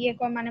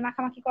মানে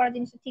মাখামাখি করা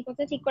জিনিসটা ঠিক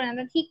হচ্ছে, ঠিক করে নেন।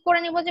 ঠিক করে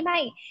নিবো যে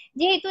ভাই,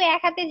 যেহেতু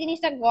এক হাতে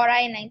জিনিসটা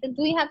গড়ায় নাই তো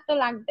দুই হাত তো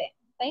লাগবে,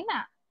 তাই না?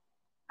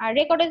 আর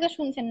রেকর্ডে যে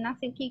শুনছেন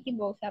নাসির কি কি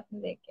বলছে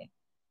আপনাদেরকে,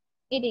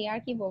 এটাই আর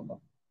কি বলবো।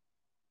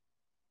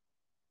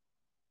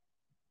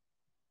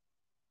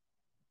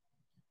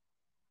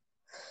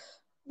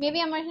 মেবি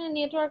আমার এখানে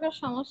নেটওয়ার্কের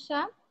সমস্যা।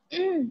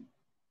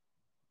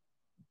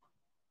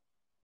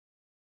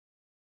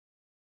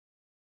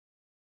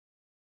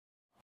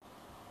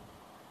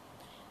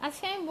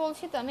 আজকে আমি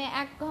বলছি তো আমি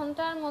 1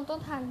 ঘন্টার মতো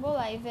থাকবো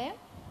লাইভে।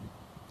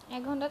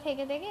 1 ঘন্টা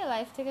থেকে থেকে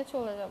লাইভ থেকে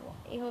চলে যাব,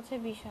 এই হচ্ছে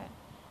বিষয়।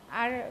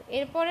 আর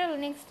এরপরে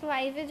নেক্সট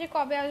লাইভে যে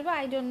কবে আসবো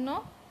আই ডোন্ট নো।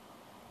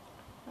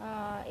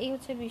 এই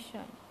হচ্ছে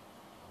বিষয়।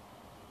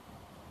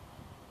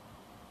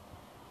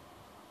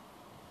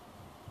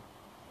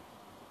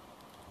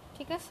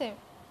 ঠিক আছে,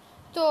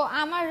 তো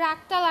আমার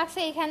রাগটা লাগছে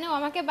এখানেও,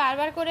 আমাকে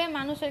বারবার করে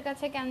মানুষের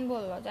কাছে কেন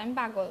বললো যে আমি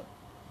পাগল।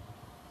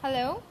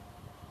 হ্যালো,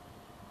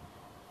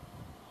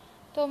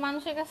 তো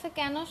মানুষের কাছে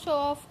কেন শো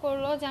অফ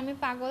করলো যে আমি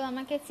পাগল,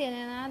 আমাকে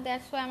চেনে না,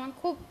 দ্যাটস ওয়াই আমার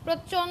খুব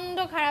প্রচন্ড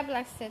খারাপ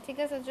লাগছে। ঠিক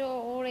আছে, যে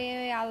ওরে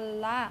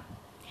আল্লাহ,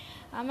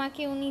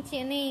 আমাকে উনি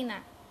চেনেই না।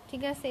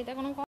 ঠিক আছে, এটা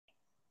কোনো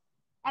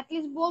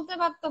অ্যাটলিস্ট বলতে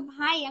পারতো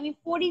ভাই আমি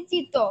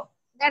পরিচিত,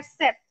 দ্যাটস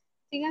ইট।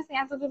 ঠিক আছে,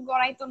 এতদূর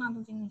গড়াইতো না তো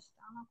জিনিসটা।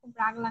 আমার খুব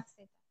রাগ লাগছে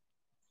এটা,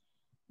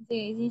 যে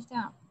এই জিনিসটা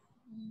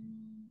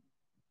উম,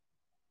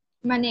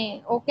 মানে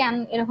ও কেন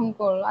এরকম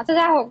করলো। আচ্ছা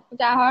যা হোক,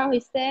 যা হওয়ার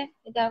হয়েছে,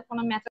 এটা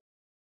কোনো ম্যাটার।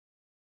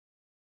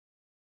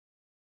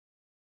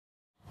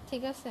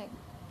 ঠিক আছে।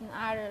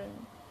 আর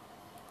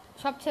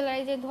সব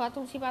ছেলেরাই যে ধোয়া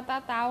তুলসী পাতা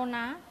তাও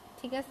না।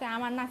 ঠিক আছে,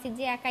 আমার নাসির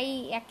যে একাই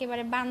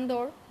একেবারে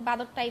বান্দর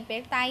বাদর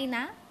টাইপের তাই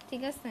না।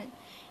 ঠিক আছে,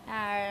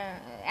 আর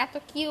এত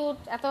কিউট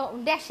এত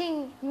ড্যাশিং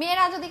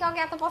মেয়েরা যদি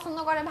কাউকে এত পছন্দ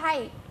করে ভাই,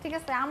 ঠিক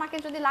আছে, আমাকে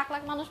যদি লাখ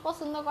লাখ মানুষ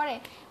পছন্দ করে,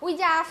 ওই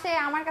যে আসে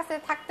আমার কাছে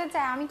থাকতে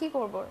চায়, আমি কি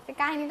করবো?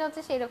 কাহিনীটা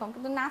হচ্ছে সেই রকম।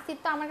 কিন্তু নাসির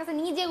তো আমার কাছে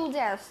নিজে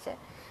উজে আসছে,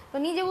 তো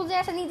নিজে বুঝে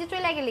আসে নিজে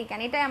চলে গেলি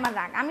কেন? এটাই আমার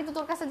রাগ। আমি তো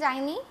তোর কাছে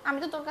যাইনি, আমি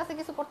তো তোর কাছে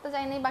কিছু করতে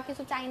চাইনি বা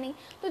কিছু চাইনি,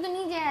 তুই তো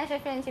নিজে এসে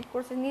ফ্রেন্ডশিপ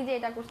করছিস, নিজে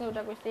এটা করছিস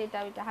ওটা করছিস, এটা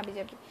ওইটা হাবি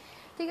যাবি।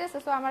 ঠিক আছে,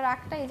 তো আমার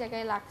রাগটা এই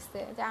জায়গায় লাগছে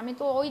যে আমি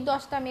তো ওই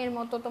 10টা মেয়ের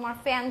মতো তোমার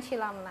ফ্যান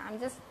ছিলাম না, আমি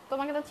জাস্ট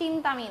তোমাকে তো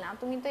চিনতামই না,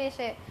 তুমি তো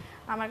এসে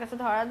আমার কাছে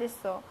ধরা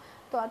দিচ্ছ,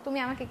 তো তুমি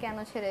আমাকে কেন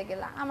ছেড়ে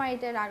গেলা? আমার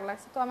এটাই রাগ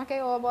লাগছে। তো আমাকে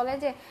ও বলে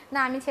যে না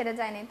আমি ছেড়ে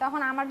যাইনি,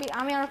 তখন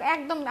আমি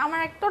একদম আমার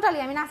টোটালি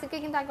আমি নাসিরকে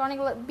কিন্তু আগে অনেক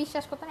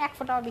বিশ্বাস করতাম, এক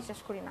ফোঁটাও বিশ্বাস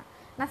করি না,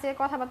 নাসিরের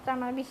কথাবার্তা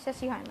আমার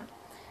বিশ্বাসই হয় না।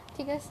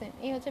 ঠিক আছে,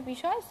 এই হচ্ছে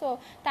বিষয়। সো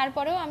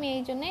তারপরেও আমি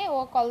এই জন্যে ও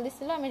কল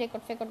দিছিল, আমি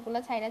রেকর্ড ফেকর্ডগুলো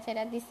ছাইড়া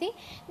ছাইড়া দিছি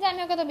যে আমি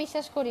ওকে তো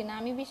বিশ্বাস করি না,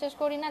 আমি বিশ্বাস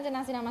করি না যে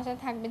নাসির আমার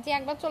সাথে থাকবে, যে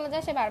একবার চলে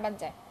যায় সে বারবার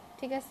যায়।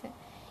 ঠিক আছে,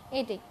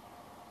 এইটাই,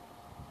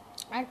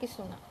 আর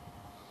কিছু না।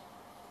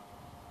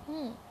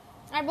 হুম।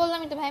 আর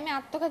বললামই তো ভাই, আমি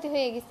আত্মঘাতী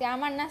হয়ে গেছি।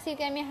 আমার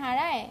নাসিরকে আমি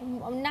হারায়,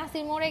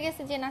 নাসির মরে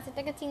গেছে, যে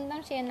নাসিরটাকে চিনতাম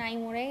সে নাই,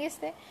 মরে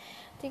গেছে।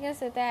 ঠিক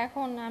আছে, তা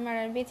এখন আমার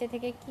আর বেঁচে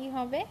থেকে কি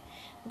হবে?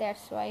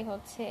 দ্যাটস ওয়াই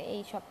হচ্ছে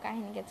এই সব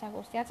কাহিনী কেচা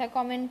করছি। আচ্ছা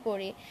কমেন্ট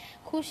পড়ি।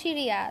 খুশি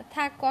রিয়া,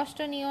 থাক কষ্ট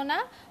নিও না,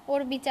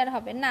 ওর বিচার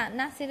হবে না,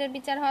 নাসিরের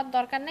বিচার হওয়ার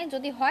দরকার নাই,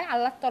 যদি হয়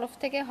আল্লাহর তরফ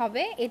থেকে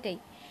হবে, এটাই,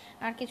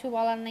 আর কিছু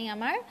বলার নেই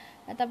আমার।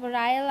 তারপর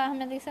রায়েল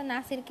আহমেদ লিখছে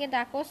নাসিরকে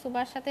ডাকো,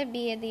 সুবার সাথে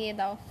বিয়ে দিয়ে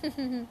দাও।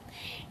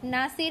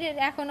 নাসির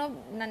এখনো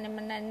মানে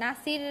মানে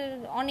নাসির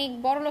অনেক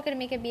বড় লোকের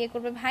মেয়েকে বিয়ে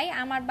করবে ভাই,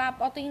 আমার বাপ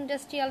অত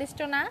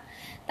ইন্ডাস্ট্রিয়ালিস্টও না,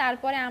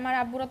 তারপরে আমার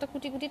আব্বুর অত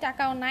কোটি কোটি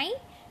টাকাও নাই।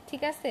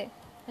 ঠিক আছে,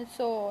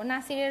 সো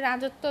নাসিরের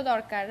রাজত্ব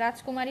দরকার,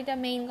 রাজকুমারীটা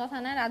মেইন কথা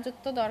না,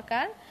 রাজত্ব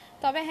দরকার।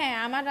 তবে হ্যাঁ,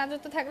 আমার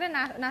রাজত্ব থাকলে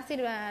নাসির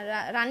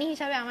রানী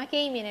হিসাবে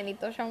আমাকেই মেনে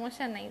নিত,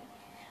 সমস্যা নাই।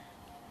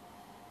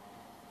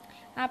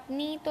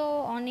 আপনি তো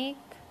অনেক,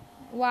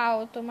 ওয়াও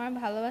তোমার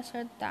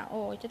ভালোবাসার ও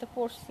এটা তো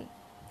পড়ছি।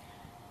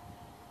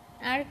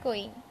 আর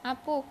কই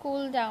আপু,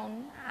 কুল ডাউন।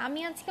 আমি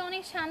আজকে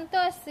অনেক শান্ত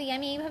আছি,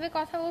 আমি এইভাবে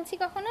কথা বলছি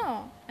কখনো?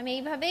 আমি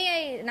এইভাবেই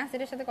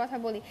নাসিরের সাথে কথা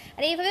বলি,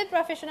 আর এইভাবে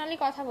প্রফেশনালি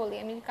কথা বলি।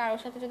 আমি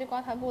কারোর সাথে যদি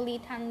কথা বলি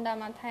ঠান্ডা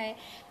মাথায়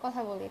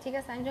কথা বলি। ঠিক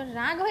আছে, আমি যখন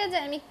রাগ হয়ে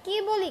যায় আমি কি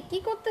বলি, কি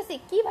করতেছি,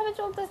 কিভাবে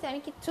চলতেছি আমি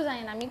কিচ্ছু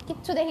জানি না, আমি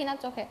কিচ্ছু দেখি না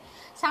চোখে,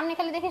 সামনে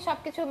খালি দেখি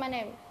সবকিছু মানে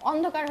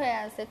অন্ধকার হয়ে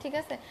আছে। ঠিক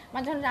আছে,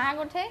 আমার যখন রাগ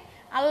ওঠে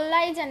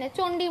আল্লাহ জানে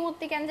চণ্ডী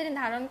মূর্তি কেন জানি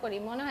ধারণ করি,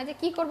 মনে হয় যে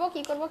কি করব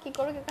কি করব কি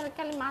করবো,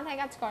 খালি মাথায়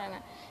কাজ করে না,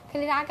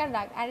 খালি রাগ আর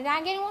রাগ। আর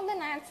রাগের মধ্যে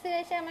নার্সের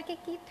এসে আমাকে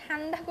কি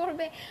ঠান্ডা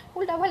করবে,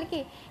 উল্টা বলে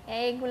কি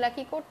এইগুলা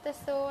কি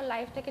করতেছো,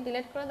 লাইফটাকে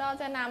ডিলিট করে দেওয়া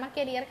যায় না, আমার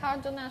কেরিয়ার খাওয়ার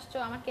জন্য আসছো,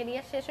 আমার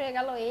কেরিয়ার শেষ হয়ে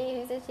গেল, এই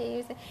হয়েছে সেই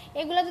হয়েছে,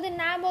 এগুলো যদি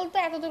না বলতো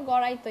এতদূর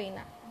গড়াইতোই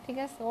না। ঠিক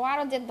আছে, ও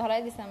আরো জেদ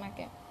ধরাই দিছে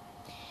আমাকে।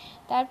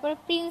 তারপরে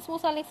প্রিন্স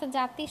মুসা লিখছে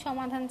জাতি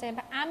সমাধান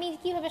চাইবে। আমি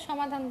কিভাবে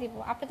সমাধান দিব?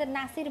 আপনাদের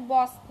নাসির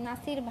বস,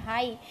 নাসির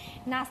ভাই,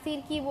 নাসির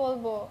কি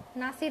বলবো,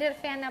 নাসিরের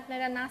ফ্যান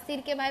আপনারা,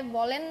 নাসিরকে ভাই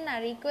বলেন না,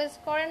 রিকোয়েস্ট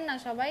করেন না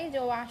সবাই যে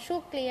ও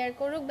আসুক, ক্লিয়ার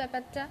করুক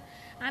ব্যাপারটা।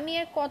 আমি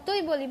আর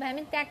কতই বলি ভাই,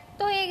 আমি ত্যাক্ত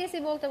হয়ে গেছি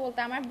বলতে বলতে,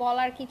 আমার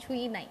বলার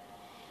কিছুই নাই।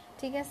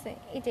 ঠিক আছে,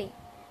 এটাই।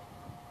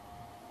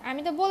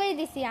 আমি তো বলেই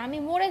দিছি আমি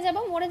মরে যাব,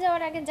 মরে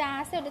যাওয়ার আগে যা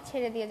আছে ওটা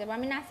ছেড়ে দিয়ে যাব।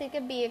 আমি নাসিরকে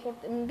বিয়ে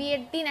করতে,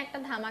 বিয়ের দিন একটা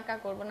ধামাকা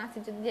করব,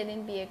 নাসির যদি যেদিন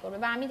বিয়ে করবে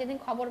বা আমি যেদিন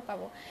খবর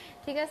পাবো।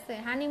 ঠিক আছে,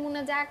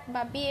 হানিমুনে যাক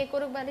বা বিয়ে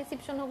করুক বা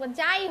রিসেপশন হোক বা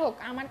যাই হোক,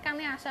 আমার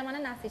কানে আসা মানে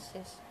নাসির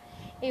শেষ।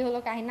 এই হলো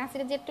কাহিনী।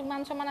 নাসিরের যেটুকু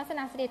মান সম্মান আছে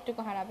নাসির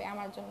একটুকু হারাবে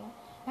আমার জন্য।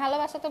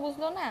 ভালোবাসা তো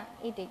বুঝলো না,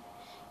 এটাই।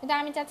 কিন্তু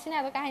আমি চাচ্ছি না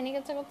এত কাহিনী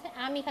কিছু করতে,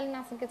 আমি খালি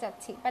নাসিরকে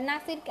চাচ্ছি। বা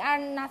নাসির, আর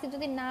নাসির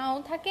যদি নাও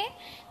থাকে,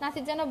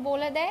 নাসির যেন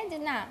বলে দেয় যে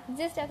না,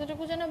 জাস্ট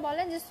এতটুকু যেন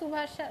বলে যে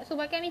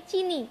সুভাকে আমি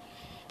চিনি,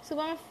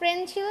 সুভা আমার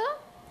ফ্রেন্ড ছিল,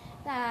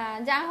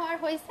 যা হওয়ার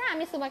হয়েছে,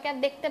 আমি সুভাকে আর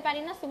দেখতে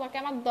পারি না, সুভাকে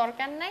আমার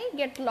দরকার নাই,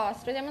 গেট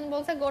লস্ট। যেমন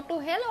বলছে গো টু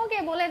হেল, ওকে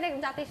বলে দেখ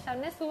জাতির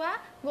সামনে সুভা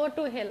গো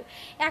টু হেল।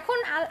 এখন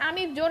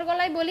আমি জোর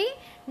গলায় বলি,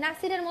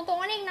 নাসিরের মতো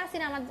অনেক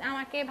নাসির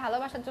আমাকে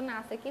ভালোবাসার জন্য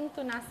আছে, কিন্তু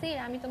নাসির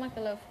আমি তোমাকে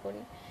লাভ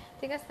করি।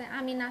 ঠিক আছে,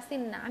 আমি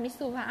নাসির না, আমি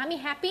সুভা, আমি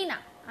হ্যাপি না,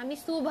 আমি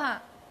সুভা,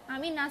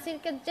 আমি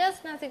নাসিরকে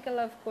জাস্ট নাসিরকে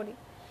লাভ করি,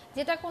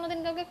 যেটা কোনোদিন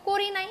কাউকে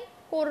করি নাই,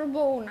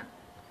 করবও না।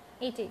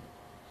 এইটাই।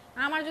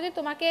 আমার যদি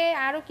তোমাকে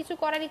আরো কিছু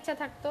করার ইচ্ছা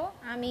থাকতো,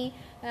 আমি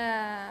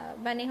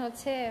মানে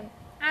হচ্ছে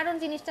আরো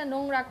জিনিসটা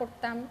নোংরা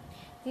করতাম,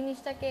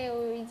 জিনিসটাকে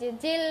ওই যে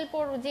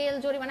জেল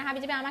জরিমানা হাবি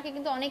যাবে। আমাকে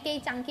কিন্তু অনেকেই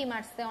চাঙ্কি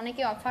মারছে,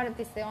 অনেকেই অফার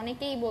দিছে,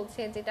 অনেকেই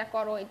বলছে যেটা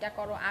করো এটা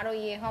করো, আরো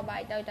ইয়ে হবা,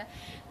 এটা ওইটা।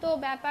 তো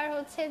ব্যাপার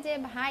হচ্ছে যে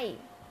ভাই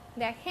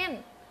দেখেন,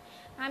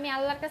 আমি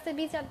আল্লাহর কাছে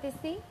বিচার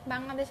দিছি,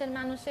 বাংলাদেশের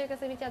মানুষের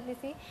কাছে বিচার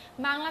দিছি,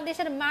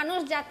 বাংলাদেশের মানুষ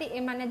জাতি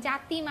মানে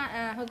জাতি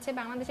হচ্ছে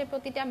বাংলাদেশের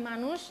প্রতিটা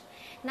মানুষ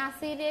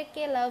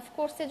নাসিরকে লাভ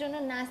করছে জন্য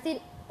নাসির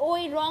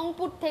ওই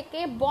রংপুর থেকে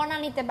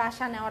বনানীতে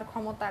বাসা নেওয়ার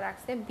ক্ষমতা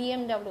রাখছে,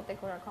 বিএমডব্লিউতে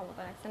ঘোরার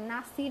ক্ষমতা রাখছে।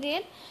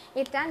 নাসিরের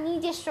এটা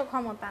নিজস্ব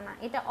ক্ষমতা না,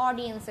 এটা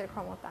অডিয়েন্সের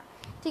ক্ষমতা।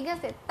 ঠিক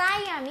আছে,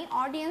 তাই আমি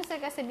অডিয়েন্সের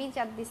কাছে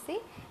বিচার দিছি,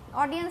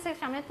 অডিয়েন্সের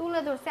সামনে তুলে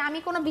ধরছি। আমি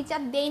কোনো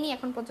বিচার দেইনি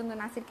এখন পর্যন্ত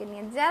নাসিরকে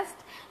নিয়ে, জাস্ট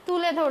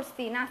তুলে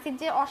ধরছি। নাসির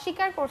যে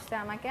অস্বীকার করছে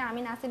আমাকে,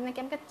 আমি নাসির নাকি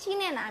আমাকে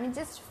চিনে না, আমি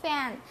জাস্ট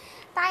ফ্যান,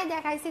 তাই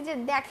দেখাইছি যে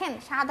দেখেন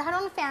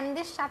সাধারণ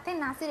ফ্যানদের সাথে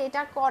নাসির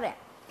এটা করে,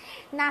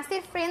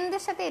 নাসির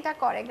ফ্রেন্ডদের সাথে এটা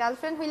করে,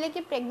 গার্লফ্রেন্ড হইলে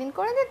কি প্রেগনেন্ট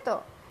করে দিত?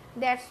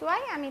 দ্যাটস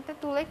ওয়াই আমি এটা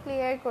তুলে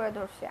ক্লিয়ার করে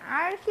ধরছি,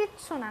 আর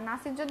কিচ্ছু না।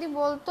 নাসির যদি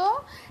বলতো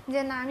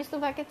যে না আমি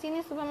সুভাকে চিনি,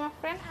 সুভা আমার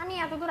ফ্রেন্ড, আমি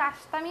এতদূর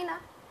আসতামই না।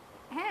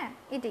 হ্যাঁ,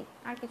 এটাই,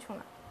 আর কিছু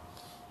না।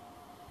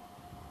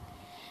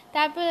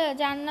 তারপরে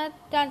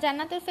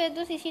জান্নাতুল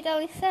ফেরদৌস ইশিতা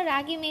লিখছে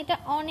রাগী মেয়েটা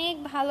অনেক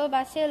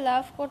ভালোবাসে,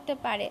 লাভ করতে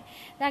পারে,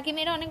 রাগী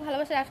মেয়েরা অনেক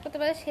ভালোবাসে লাভ করতে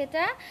পারে,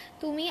 সেটা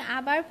তুমি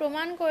আবার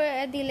প্রমাণ করে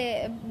দিলে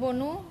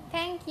বনু,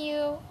 থ্যাংক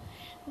ইউ।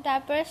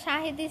 তারপরে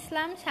শাহিদ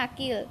ইসলাম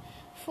শাকিল,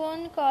 ফোন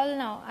কল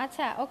নাও।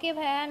 আচ্ছা ওকে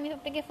ভাইয়া, আমি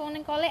আপনাকে ফোন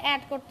কলে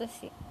অ্যাড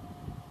করতেছি।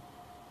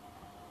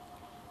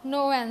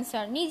 নো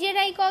অ্যান্সার,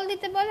 নিজেরাই কল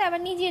দিতে বলে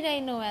আবার নিজেরাই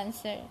নো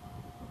অ্যান্সার।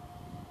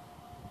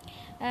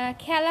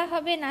 খেলা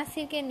হবে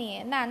নাসিরকে নিয়ে,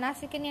 না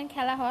নাসিরকে নিয়ে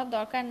খেলা হওয়ার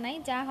দরকার নাই,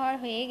 যা হওয়ার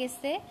হয়ে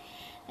গেছে।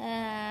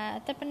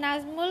 তারপর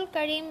নাজমুল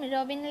করিম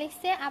রবিন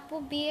লিখছে আপু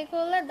বিয়ে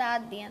করলে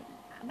দাঁত দিয়েন।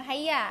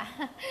 ভাইয়া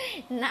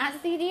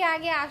নাসিরই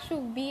আগে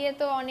আসুক, বিয়ে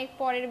তো অনেক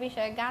পরের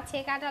বিষয়, গাছে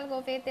কাঁঠাল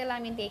গোফে তেল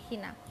আমি দেখি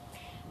না।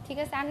 ঠিক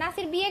আছে, আর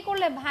নাসির বিয়ে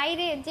করলে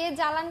ভাইরে যে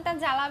জ্বালানটা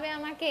জ্বালাবে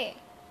আমাকে,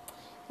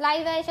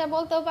 লাইভে এসে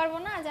বলতেও পারবো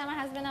না যে আমার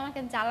হাজবেন্ড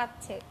আমাকে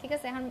জ্বালাচ্ছে। ঠিক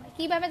আছে, এখন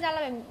কিভাবে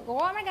জ্বালাবে, ও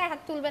আমার গায়ে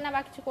হাত তুলবে না বা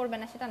কিছু করবে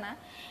না সেটা না,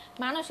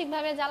 মানসিক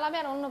ভাবে জ্বালাবে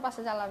আর অন্য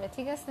পাশে জ্বালাবে।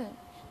 ঠিক আছে,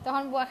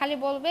 তখন খালি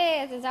বলবে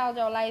যে যাও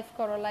যাও লাইভ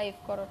করো লাইভ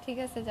করো। ঠিক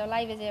আছে, যাও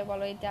লাইভে যেয়ে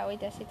বলো এটা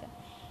ওইটা সেটা।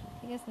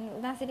 ঠিক আছে,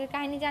 নাসিরের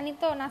কাহিনী জানি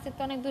তো, নাসির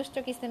তো অনেক দুষ্ট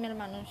কিসেমের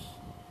মানুষ।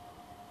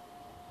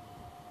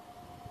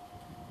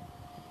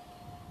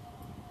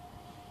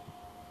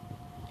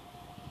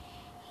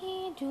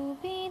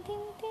 ডুবে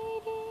দিন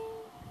তেরে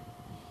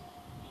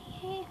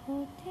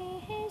होते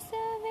हैं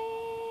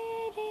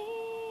सवेरे।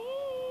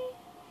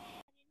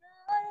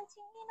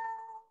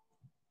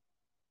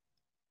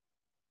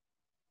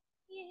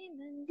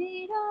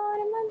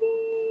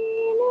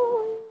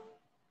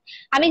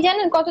 আমি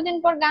জানেন কতদিন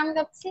পর গান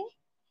গাচ্ছি?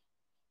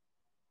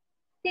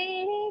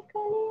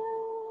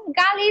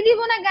 গালি দিব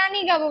না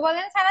গানই গাবো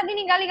বলেন?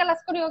 সারাদিনই গালি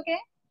গালাজ করি ওকে।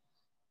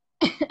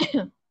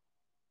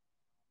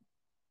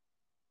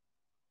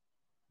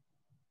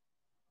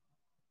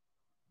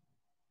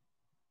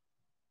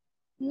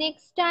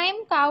 নেক্সট টাইম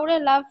কাউরে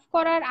লাভ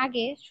করার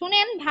আগে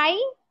শুনেন ভাই,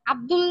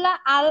 আব্দুল্লাহ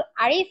আল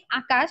আরিফ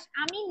আকাশ,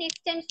 আমি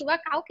নেক্সট টাইম সুবা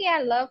কাউকে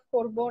আর লাভ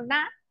করব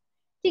না।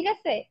 ঠিক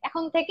আছে,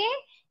 এখন থেকে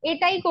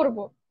এটাই করব,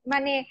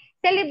 মানে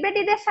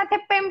সেলিব্রিটিদের সাথে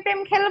প্রেম প্রেম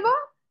খেলবো,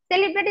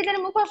 সেলিব্রিটিদের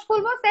মুখোশ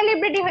খুলবো,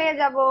 সেলিব্রিটি হয়ে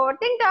যাব।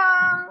 টিং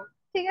টং।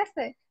 ঠিক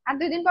আছে। আর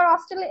 2 দিন পর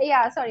অস্ট্রেলিয়া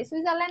সরি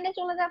সুইজারল্যান্ডে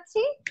চলে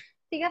যাচ্ছি।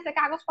 ঠিক আছে,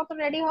 কাগজপত্র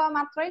রেডি হওয়া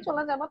মাত্রই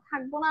চলে যাব,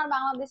 থাকবো না আর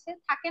বাংলাদেশে।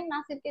 থাকেন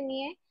নাসিরকে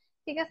নিয়ে।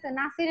 ঠিক আছে,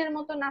 নাসিরের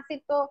মতো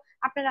নাসির তো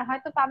আপনারা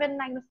হয়তো পাবেন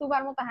না, কিন্তু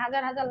সুবার মতো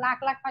হাজার হাজার লাখ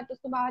লাখ হয়তো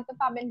সুবা হয়তো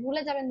পাবেন,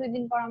 ভুলে যাবেন 2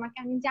 দিন পর আমাকে,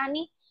 আমি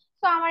জানি।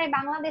 তো আমার এই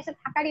বাংলাদেশে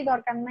থাকারই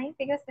দরকার নাই।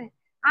 ঠিক আছে,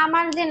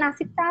 আমার যে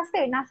নাসিরটা আছে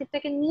ওই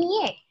নাসিরটাকে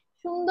নিয়ে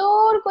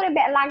সুন্দর করে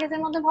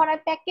লাগেজের মধ্যে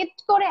ভরায় প্যাকেট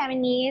করে আমি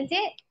নিয়ে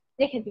যে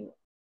রেখে দিব।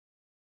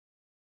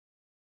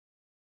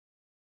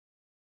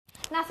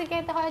 নাসিরকে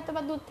হয়তো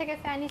বা দূর থেকে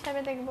ফ্যান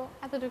হিসাবে দেখবো,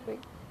 এতটুকুই।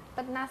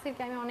 বাট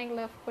নাসিরকে আমি অনেক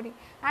লাভ করি।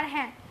 আর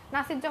হ্যাঁ,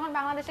 নাসির যখন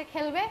বাংলাদেশে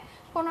খেলবে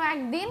কোনো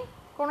একদিন,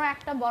 কোনো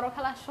একটা বড়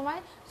খেলার সময়,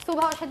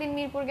 সুবাহ সেদিন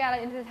মিরপুর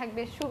গ্যালারিতে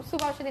থাকবে,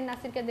 সুবাহ সেদিন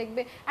নাসিরকে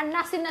দেখবে আর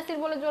নাসির নাসির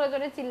বলে জোরে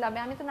জোরে চিল্লাবে।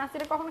 আমি তো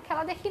নাসিরের কখনো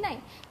খেলা দেখি নাই,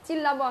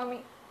 চিল্লাবো আমি।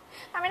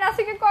 আমি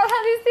নাসিরকে কথা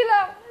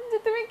দিয়েছিলাম যে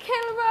তুমি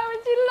খেলবে, আমি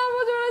চিল্লাবো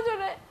জোরে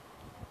জোরে,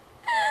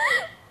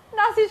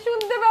 নাসির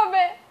শুনতে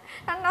পাবে।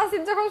 আর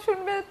নাসির যখন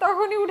শুনবে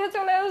তখনই উঠে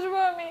চলে আসবো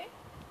আমি।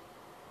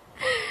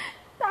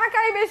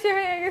 টাকাই বেশি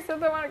হয়ে গেছে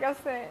তোমার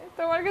কাছে,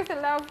 তোমার কাছে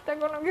লাভটা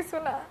কোনো কিছু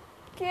না,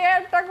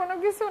 কেয়ারটা কোনো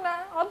কিছু না।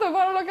 অত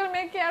বড় লোকের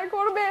মেয়ে কেয়ার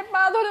করবে,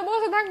 পা ধরে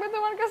বসে থাকবে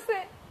তোমার কাছে?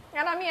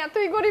 আর আমি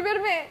এতই গরিবের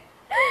মেয়ে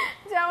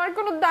যে আমার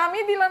কোনো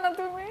দামই দিলা না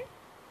তুমি।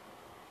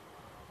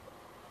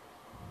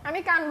 আমি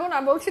কানবো না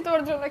বলছি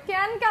তোর জন্য,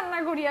 কেন কান্না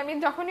করি আমি?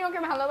 যখনই ওকে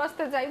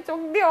ভালোবাসতে যাই চোখ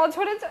দিয়ে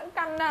অঝরে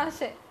কান্না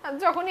আসে, আর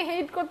যখনই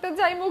হেট করতে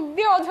যাই মুখ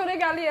দিয়ে অঝরে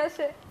গালি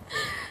আসে।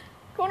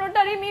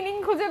 কোনোটারই মিনিং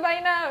খুঁজে পাই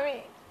না আমি।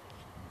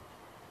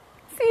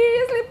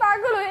 সিরিয়াসলি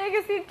পাগল হয়ে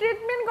গেছি,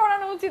 ট্রিটমেন্ট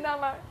করানো উচিত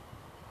আমার।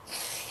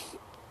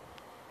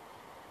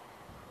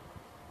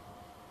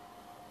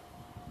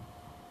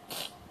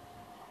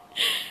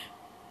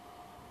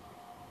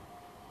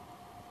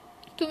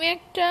 তুমি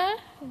একটা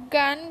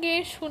গান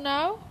গেয়ে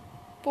শোনাও,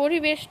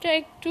 পরিবেশটা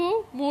একটু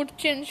মুড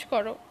চেঞ্জ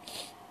করো।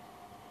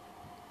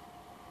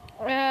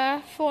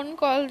 ফোন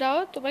কল দাও,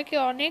 তোমাকে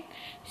অনেক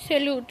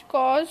স্যালুট।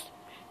 কজ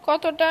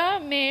কতটা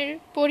মেয়ের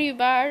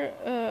পরিবার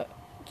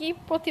কি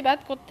প্রতিবাদ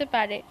করতে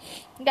পারে?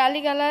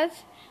 গালিগালাজ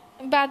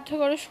বাধ্য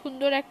করো,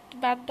 সুন্দর একটা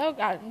বাদ দাও,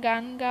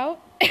 গান গাও।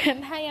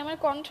 ভাই আমার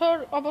কণ্ঠর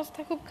অবস্থা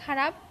খুব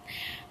খারাপ,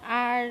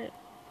 আর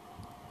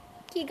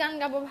কি গান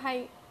গাবো ভাই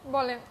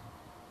বলেন?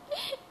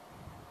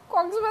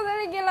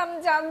 কক্সবাজারে গেলাম,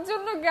 যার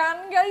জন্য গান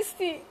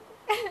গাইছি,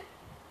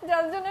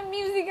 যার জন্য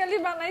মিউজিক্যালি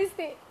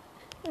বানাইছি,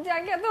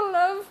 যাকে এত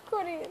লাভ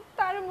করি,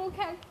 তার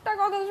মুখে একটা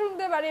কথা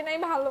শুনতে পারি নাই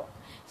ভালো।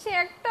 সে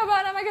একটা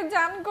বার আমাকে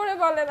জান করে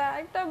বলে না,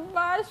 একটা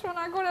বার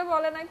শোনা করে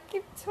বলে না,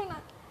 কিচ্ছু না।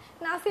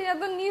 নাসির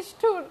এত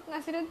নিষ্ঠুর,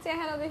 নাসিরের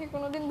চেহারা দেখে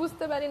কোনোদিন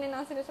বুঝতে পারিনি,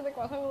 নাসিরের সাথে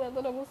কথা বলে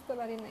এতটা বুঝতে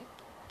পারি নাই।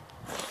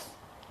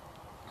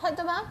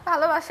 হয়তো বা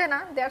ভালোবাসে না,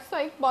 দ্যাটস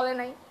ওয়াই বলে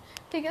নাই।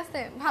 ঠিক আছে,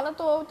 ভালো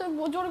তো ও তো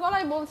জোর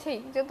গলায় বলছেই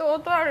যে তো ও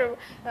তো আর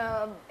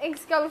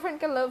এক্স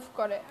গার্লফ্রেন্ডকে লাভ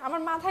করে।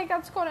 আমার মাথায়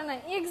কাজ করে না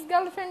এক্স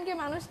গার্লফ্রেন্ডকে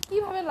মানুষ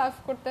কিভাবে লাভ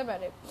করতে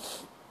পারে।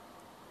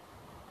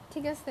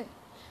 ঠিক আছে,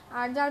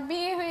 আর যার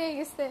বিয়ে হয়ে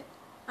গেছে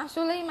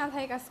আসলেই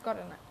মাথায় কাজ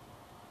করে না।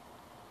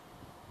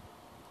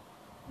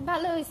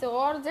 ভালো হয়েছে,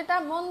 ওর যেটা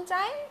মন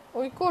চায়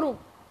ওই করুক,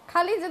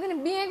 খালি যেদিন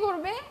বিয়ে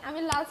করবে আমি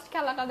লাস্ট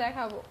খেলাটা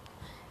দেখাবো।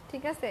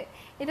 ঠিক আছে,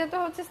 এটা তো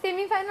হচ্ছে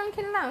সেমিফাইনাল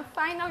খেললাম,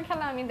 ফাইনাল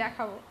খেলা আমি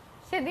দেখাবো।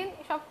 সেদিন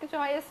সবকিছু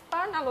হয়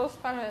স্পার না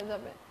লোস্পার হয়ে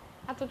যাবে,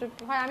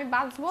 এতটুকু হয়। আমি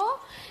বাঁচবো,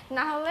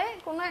 না হলে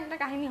কোনো একটা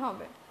কাহিনী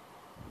হবে।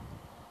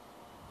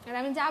 আর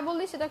আমি যা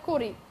বলি সেটা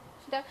করি,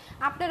 সেটা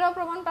আপনারাও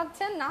প্রমাণ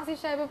পাচ্ছেন, নাসির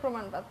সাহেবও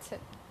প্রমাণ পাচ্ছে।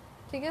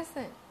 ঠিক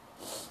আছে,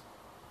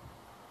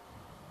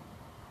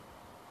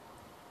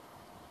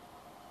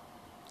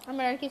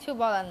 আমার আর কিছু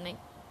বলার নেই।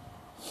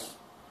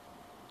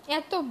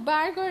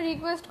 এতবার করে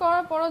রিকোয়েস্ট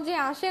করার পরও যে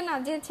আসে না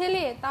যে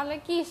ছেলে, তাহলে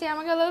কি সে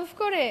আমাকে লাভ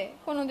করে?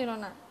 কোনোদিনও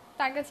না।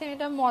 তার কাছে আমি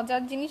এটা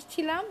মজার জিনিস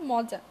ছিলাম,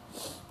 মজা।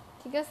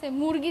 ঠিক আছে,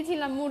 মুরগি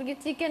ছিলাম, মুরগি,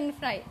 চিকেন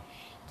ফ্রাই।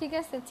 ঠিক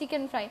আছে,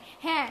 চিকেন ফ্রাই।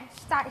 হ্যাঁ,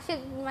 সে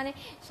মানে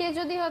সে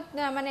যদি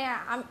মানে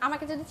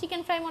আমাকে যদি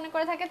চিকেন ফ্রাই মনে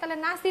করে থাকে, তাহলে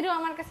নাসিরও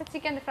আমার কাছে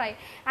চিকেন ফ্রাই।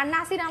 আর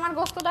নাসির আমার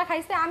গোস্তটা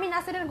খাইছে, আমি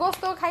নাসিরের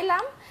গোস্তও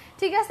খাইলাম।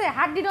 ঠিক আছে,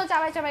 হাড্ডিটাও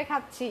চাবাই চাবাই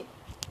খাচ্ছি।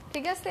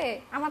 ঠিক আছে,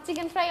 আমার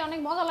চিকেন ফ্রাই অনেক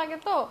মজা লাগে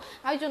তো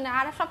ওই জন্য।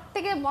 আর সব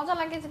থেকে মজা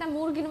লাগে যেটা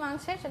মুরগির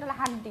মাংসের, সেটা হলো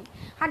হাড্ডি।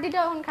 হাড্ডিটা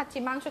এখন খাচ্ছি,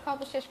 মাংস খাওয়া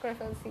তো শেষ করে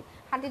ফেলছি,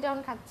 হাড্ডিটা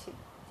এখন খাচ্ছি।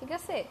 ঠিক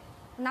আছে,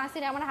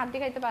 নাসির আমার হাড্ডি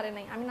খাইতে পারে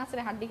নাই, আমি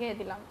নাসিরে হাড্ডি খেয়ে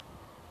দিলাম।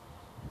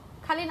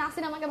 খালি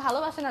নাসির আমাকে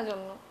ভালোবাসে না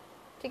জন্য।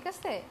 ঠিক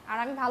আছে, আর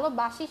আমি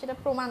ভালোবাসি সেটা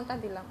প্রমাণটা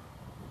দিলাম।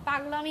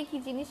 পাগলামি কি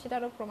জিনিস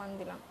সেটারও প্রমাণ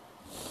দিলাম,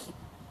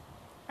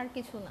 আর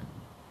কিছু না।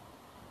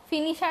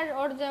 ফিনিশার,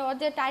 ওর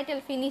যে টাইটেল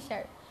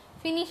ফিনিশার,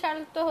 ফিনিশার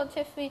তো হচ্ছে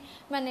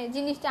মানে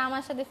জিনিসটা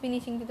আমার সাথে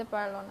ফিনিশিং দিতে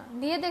পারলো না।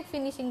 দিয়ে দেখ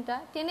ফিনিশিংটা,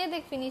 টেনে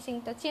দেখ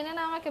ফিনিশিংটা, চেনে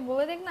না আমাকে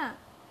বলে দেখ না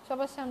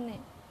সবার সামনে।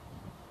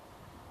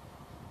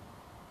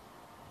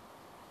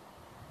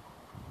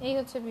 এই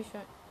হচ্ছে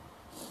বিষয়।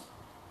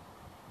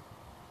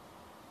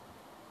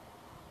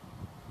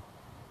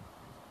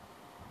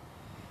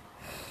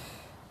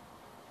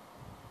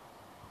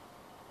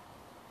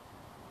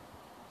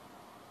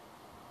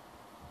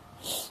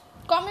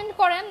 কমেন্ট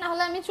করেন, না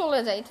হলে আমি চলে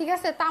যাই। ঠিক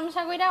আছে,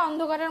 তামসা কইরা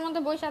অন্ধকারের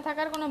মধ্যে বসে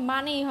থাকার কোনো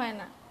মানেই হয়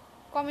না।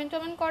 কমেন্ট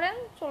টমেন্ট করেন,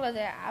 চলে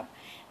যায়।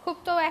 খুব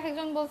তো এক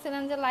একজন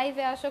বলছিলেন যে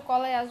লাইভে আসো,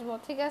 কলে আসবো,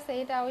 ঠিক আছে,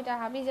 এটা ওইটা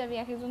হাবি যাবি,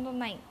 এক একজন তো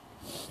নাই।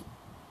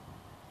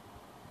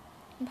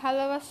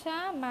 ভালোবাসা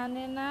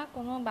মানে না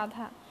কোনো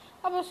বাধা।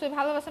 অবশ্যই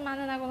ভালোবাসা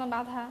মানে না কোনো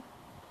বাধা।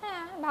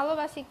 হ্যাঁ,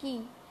 ভালোবাসি কি,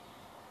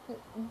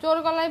 জোর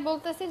গলায়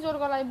বলতেছি, জোর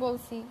গলায়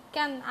বলছি।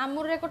 কেন,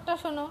 আম্মুর রেকর্ডটা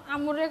শোনো,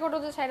 আম্মুর রেকর্ডও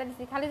যে ছাইড়া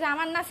দিছি, খালি যে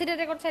আমার নাসিরের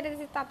রেকর্ড ছাইড়া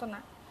দিছি তা তো না।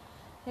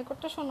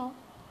 রেকর্ডটা শোনো,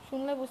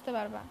 শুনলে বুঝতে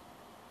পারবা,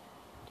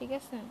 ঠিক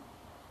আছে।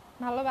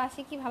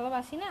 ভালোবাসি কি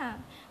ভালোবাসি না।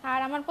 আর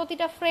আমার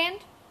প্রতিটা ফ্রেন্ড,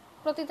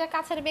 প্রতিটা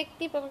কাছের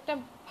ব্যক্তি, প্রত্যেকটা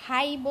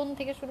ভাই বোন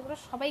থেকে শুরু করে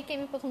সবাইকে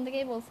আমি প্রথম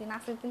থেকেই বলছি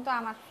নাসির কিন্তু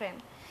আমার ফ্রেন্ড,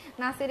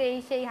 নাসির এই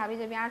সেই হাবি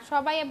যাবি। আর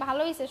সবাই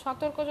ভালো হয়েছে,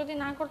 সতর্ক যদি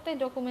না করতে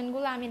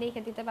ডকুমেন্টগুলো আমি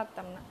রেখে দিতে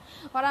পারতাম না।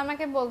 ওরা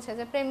আমাকে বলছে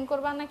যে প্রেম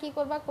করবা না কি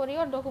করবা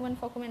করিও, ডকুমেন্ট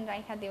ফকুমেন্ট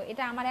রাইখা দিও।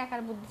 এটা আমার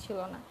একার বুদ্ধি ছিল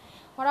না,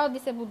 ওরাও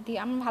দিছে বুদ্ধি,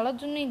 আমার ভালোর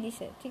জন্যই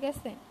দিছে, ঠিক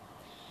আছে।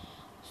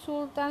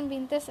 সুলতান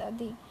বিনতে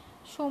সাদি,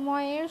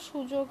 সময়ের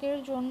সুযোগের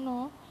জন্য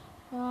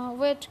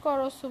ওয়েট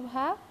করো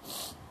সুভা,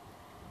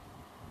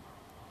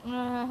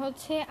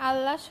 হচ্ছে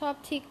আল্লাহ সব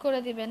ঠিক করে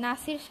দিবে।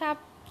 নাসির সাহেব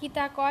কি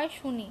তা কয়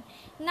শুনি।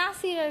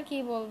 নাসির আর কি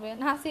বলবে,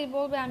 নাসির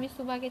বলবে আমি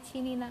সুভাকে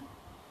চিনি না,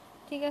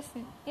 ঠিক আছে,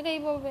 এটাই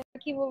বলবে।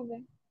 কি বলবে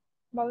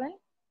বলেন,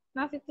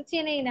 নাসির তো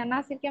চেনেই না।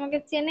 নাসির কি আমাকে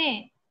চেনে?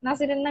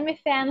 নাসিরের নামে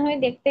ফ্যান হয়ে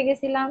দেখতে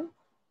গেছিলাম,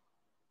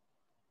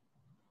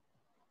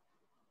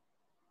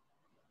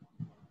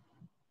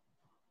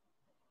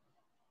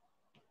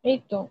 এই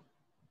তো,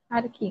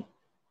 আর কি।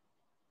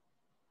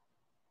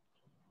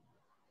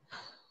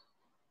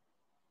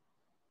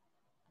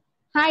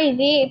 হাই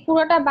রে,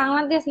 পুরোটা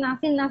বাংলাদেশ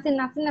নাসির নাসির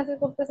নাসির নাসির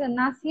করতেছে।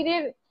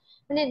 নাসিরের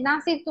মানে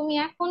নাসির তুমি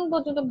এখন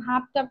পর্যন্ত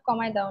ভাব টাব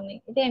কমায় দাও নি,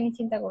 এটাই আমি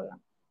চিন্তা করলাম,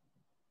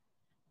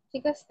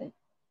 ঠিক আছে।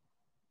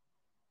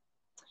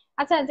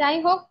 আচ্ছা যাই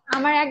হোক,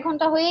 আমার 1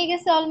 ঘন্টা হয়ে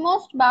গেছে,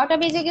 অলমোস্ট 12টা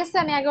বেজে গেছে,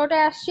 আমি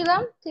 11টায়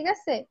আসছিলাম, ঠিক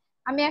আছে।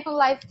 আমি এখন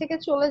লাইভ থেকে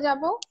চলে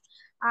যাব।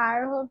 আর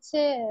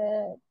হচ্ছে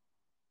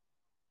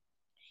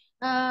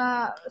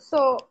আহ সো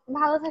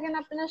ভালো থাকেন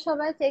আপনারা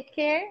সবাই, টেক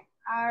কেয়ার।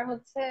 আর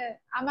হচ্ছে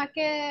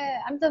আমাকে,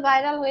 আমি তো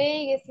ভাইরাল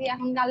হয়েই গেছি,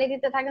 এখন গালি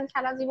দিতে থাকেন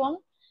সারা জীবন।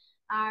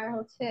 আর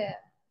হচ্ছে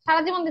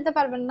সারা জীবন দিতে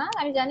পারবেন না,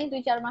 আমি জানি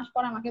 2-4 মাস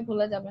পর আমাকে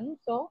ভুলে যাবেন।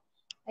 তো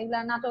এগুলা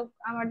নাটক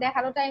আমার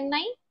দেখারও টাইম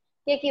নাই।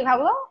 কে কি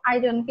ভাবলো, আই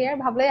ডোন্ট কেয়ার,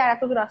 ভাবলে আর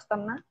এত দূর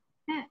আসতাম না।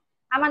 হ্যাঁ,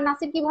 আমার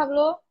নাসির কি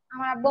ভাবলো,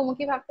 আমার আব্বু আম্মু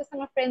কি ভাবতেছে,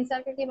 আমার ফ্রেন্ড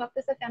সার্কেল কি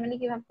ভাবতেছে, ফ্যামিলি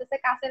কি ভাবতেছে,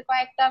 কাছের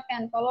কয়েকটা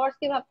ফ্যান ফলোয়ার্স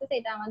কি ভাবতেছে,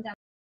 এটা আমার জানা।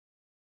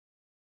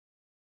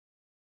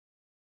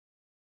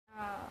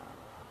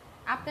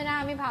 আপনারা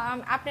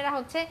আপনারা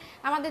হচ্ছে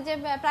আমাদের যে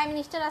প্রাইম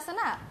মিনিস্টার আছে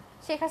না,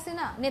 শেখ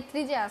হাসিনা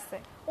নেত্রী যে আছে,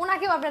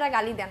 ওনাকেও আপনারা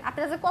গালি দেন।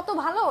 আপনারা যে কত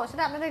ভালো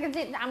সেটা আপনাদেরকে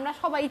যে আমরা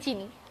সবাই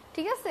চিনি,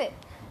 ঠিক আছে।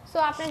 সো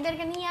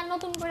আপনাদেরকে নিয়ে আর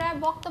নতুন করে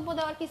বক্তব্য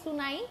দেওয়ার কিছু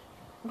নাই,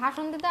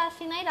 ভাষণ দিতে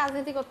আসি নাই,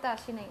 রাজনীতি করতে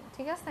আসি নাই,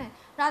 ঠিক আছে।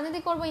 রাজনীতি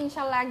করবো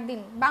ইনশাল্লাহ একদিন,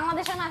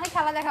 বাংলাদেশের মাঠে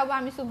খেলা দেখাবো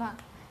আমি সুভা,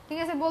 ঠিক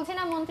আছে। বলছি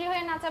না মন্ত্রী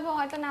হয়ে নাচাবো,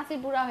 হয়তো নাসির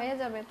বুড়া হয়ে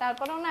যাবে,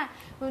 তারপরেও না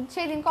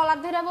সেই দিন কলার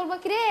ধরে বলবো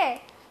কিরে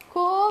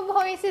খুব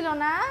হয়েছিল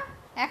না,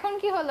 এখন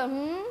কি হলো,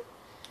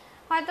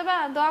 হয়তোবা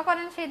দোয়া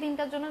করেন সেই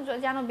দিনটার জন্য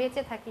যেন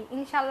বেঁচে থাকি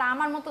ইনশাল্লাহ।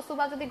 আমার মতো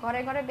সুবা যদি ঘরে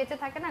ঘরে বেঁচে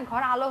থাকে না,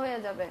 ঘর আলো হয়ে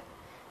যাবে।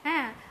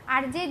 হ্যাঁ,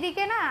 আর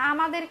যেদিকে না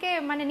আমাদেরকে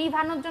মানে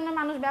নিভানোর জন্য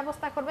মানুষ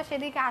ব্যবস্থা করবে,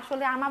 সেদিকে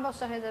আসলে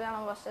আমাবস্যা হয়ে যাবে,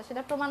 আমাবস্যা,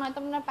 সেটা প্রমাণ হয়তো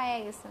আপনারা পাইয়া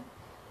গেছেন।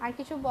 আর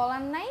কিছু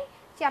বলার নাই,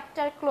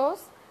 চ্যাপ্টার ক্লোজ।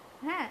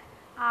 হ্যাঁ,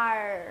 আর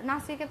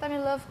নাসিরকে তো আমি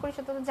লাভ করি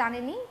সেটা তো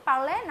জানেনি,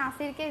 পারলে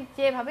নাসিরকে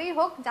যেভাবেই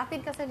হোক,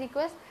 জাতির কাছে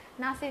রিকোয়েস্ট,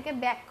 নাসিরকে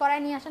ব্যাক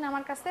করায় নিয়ে আসেন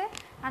আমার কাছে।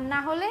 আর না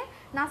হলে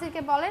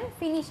নাসিরকে বলেন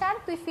ফিনিশার,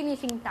 তুই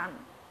ফিনিশিং টান,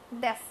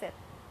 that's it.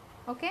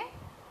 Okay,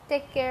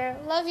 take care,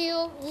 love you,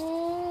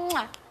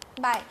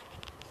 by.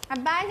 R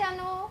by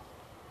জানো,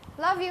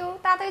 লাভ ইউ,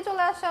 তাড়াতাড়ি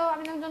চলে আসো,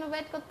 আমি তোমার জন্য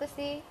ওয়েট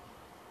করতেছি।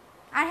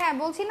 আর হ্যাঁ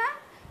বলছি না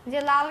যে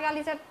লাল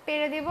গালিচা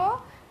পেরে দিব,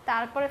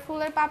 তারপরে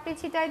ফুলের পাপড়ি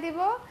ছিটাই দিব,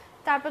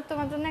 তারপর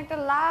তোমার জন্য একটা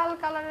লাল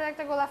কালারের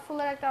একটা গোলাপ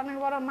ফুলের একটা অনেক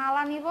বড়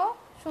মালা নিব,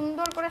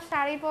 সুন্দর করে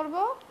শাড়ি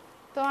পরবো,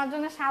 তোমার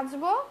জন্য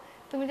সাজবো,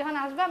 তুমি যখন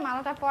আসবা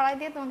মালাটা পরাই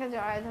দিয়ে তোমাকে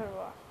জড়ায়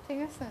ধরবো, ঠিক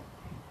আছে।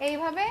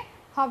 এইভাবে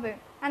হবে।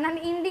 আর না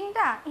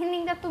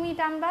ইন্ডিংটা তুমি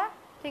টানবা,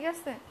 ঠিক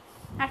আছে।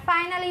 আর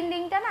ফাইনাল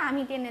ইন্ডিংটা না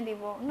আমি টেনে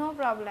দিব, no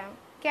problem.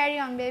 Carry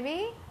on baby,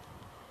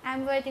 I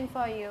am waiting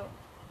for you,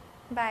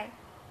 by.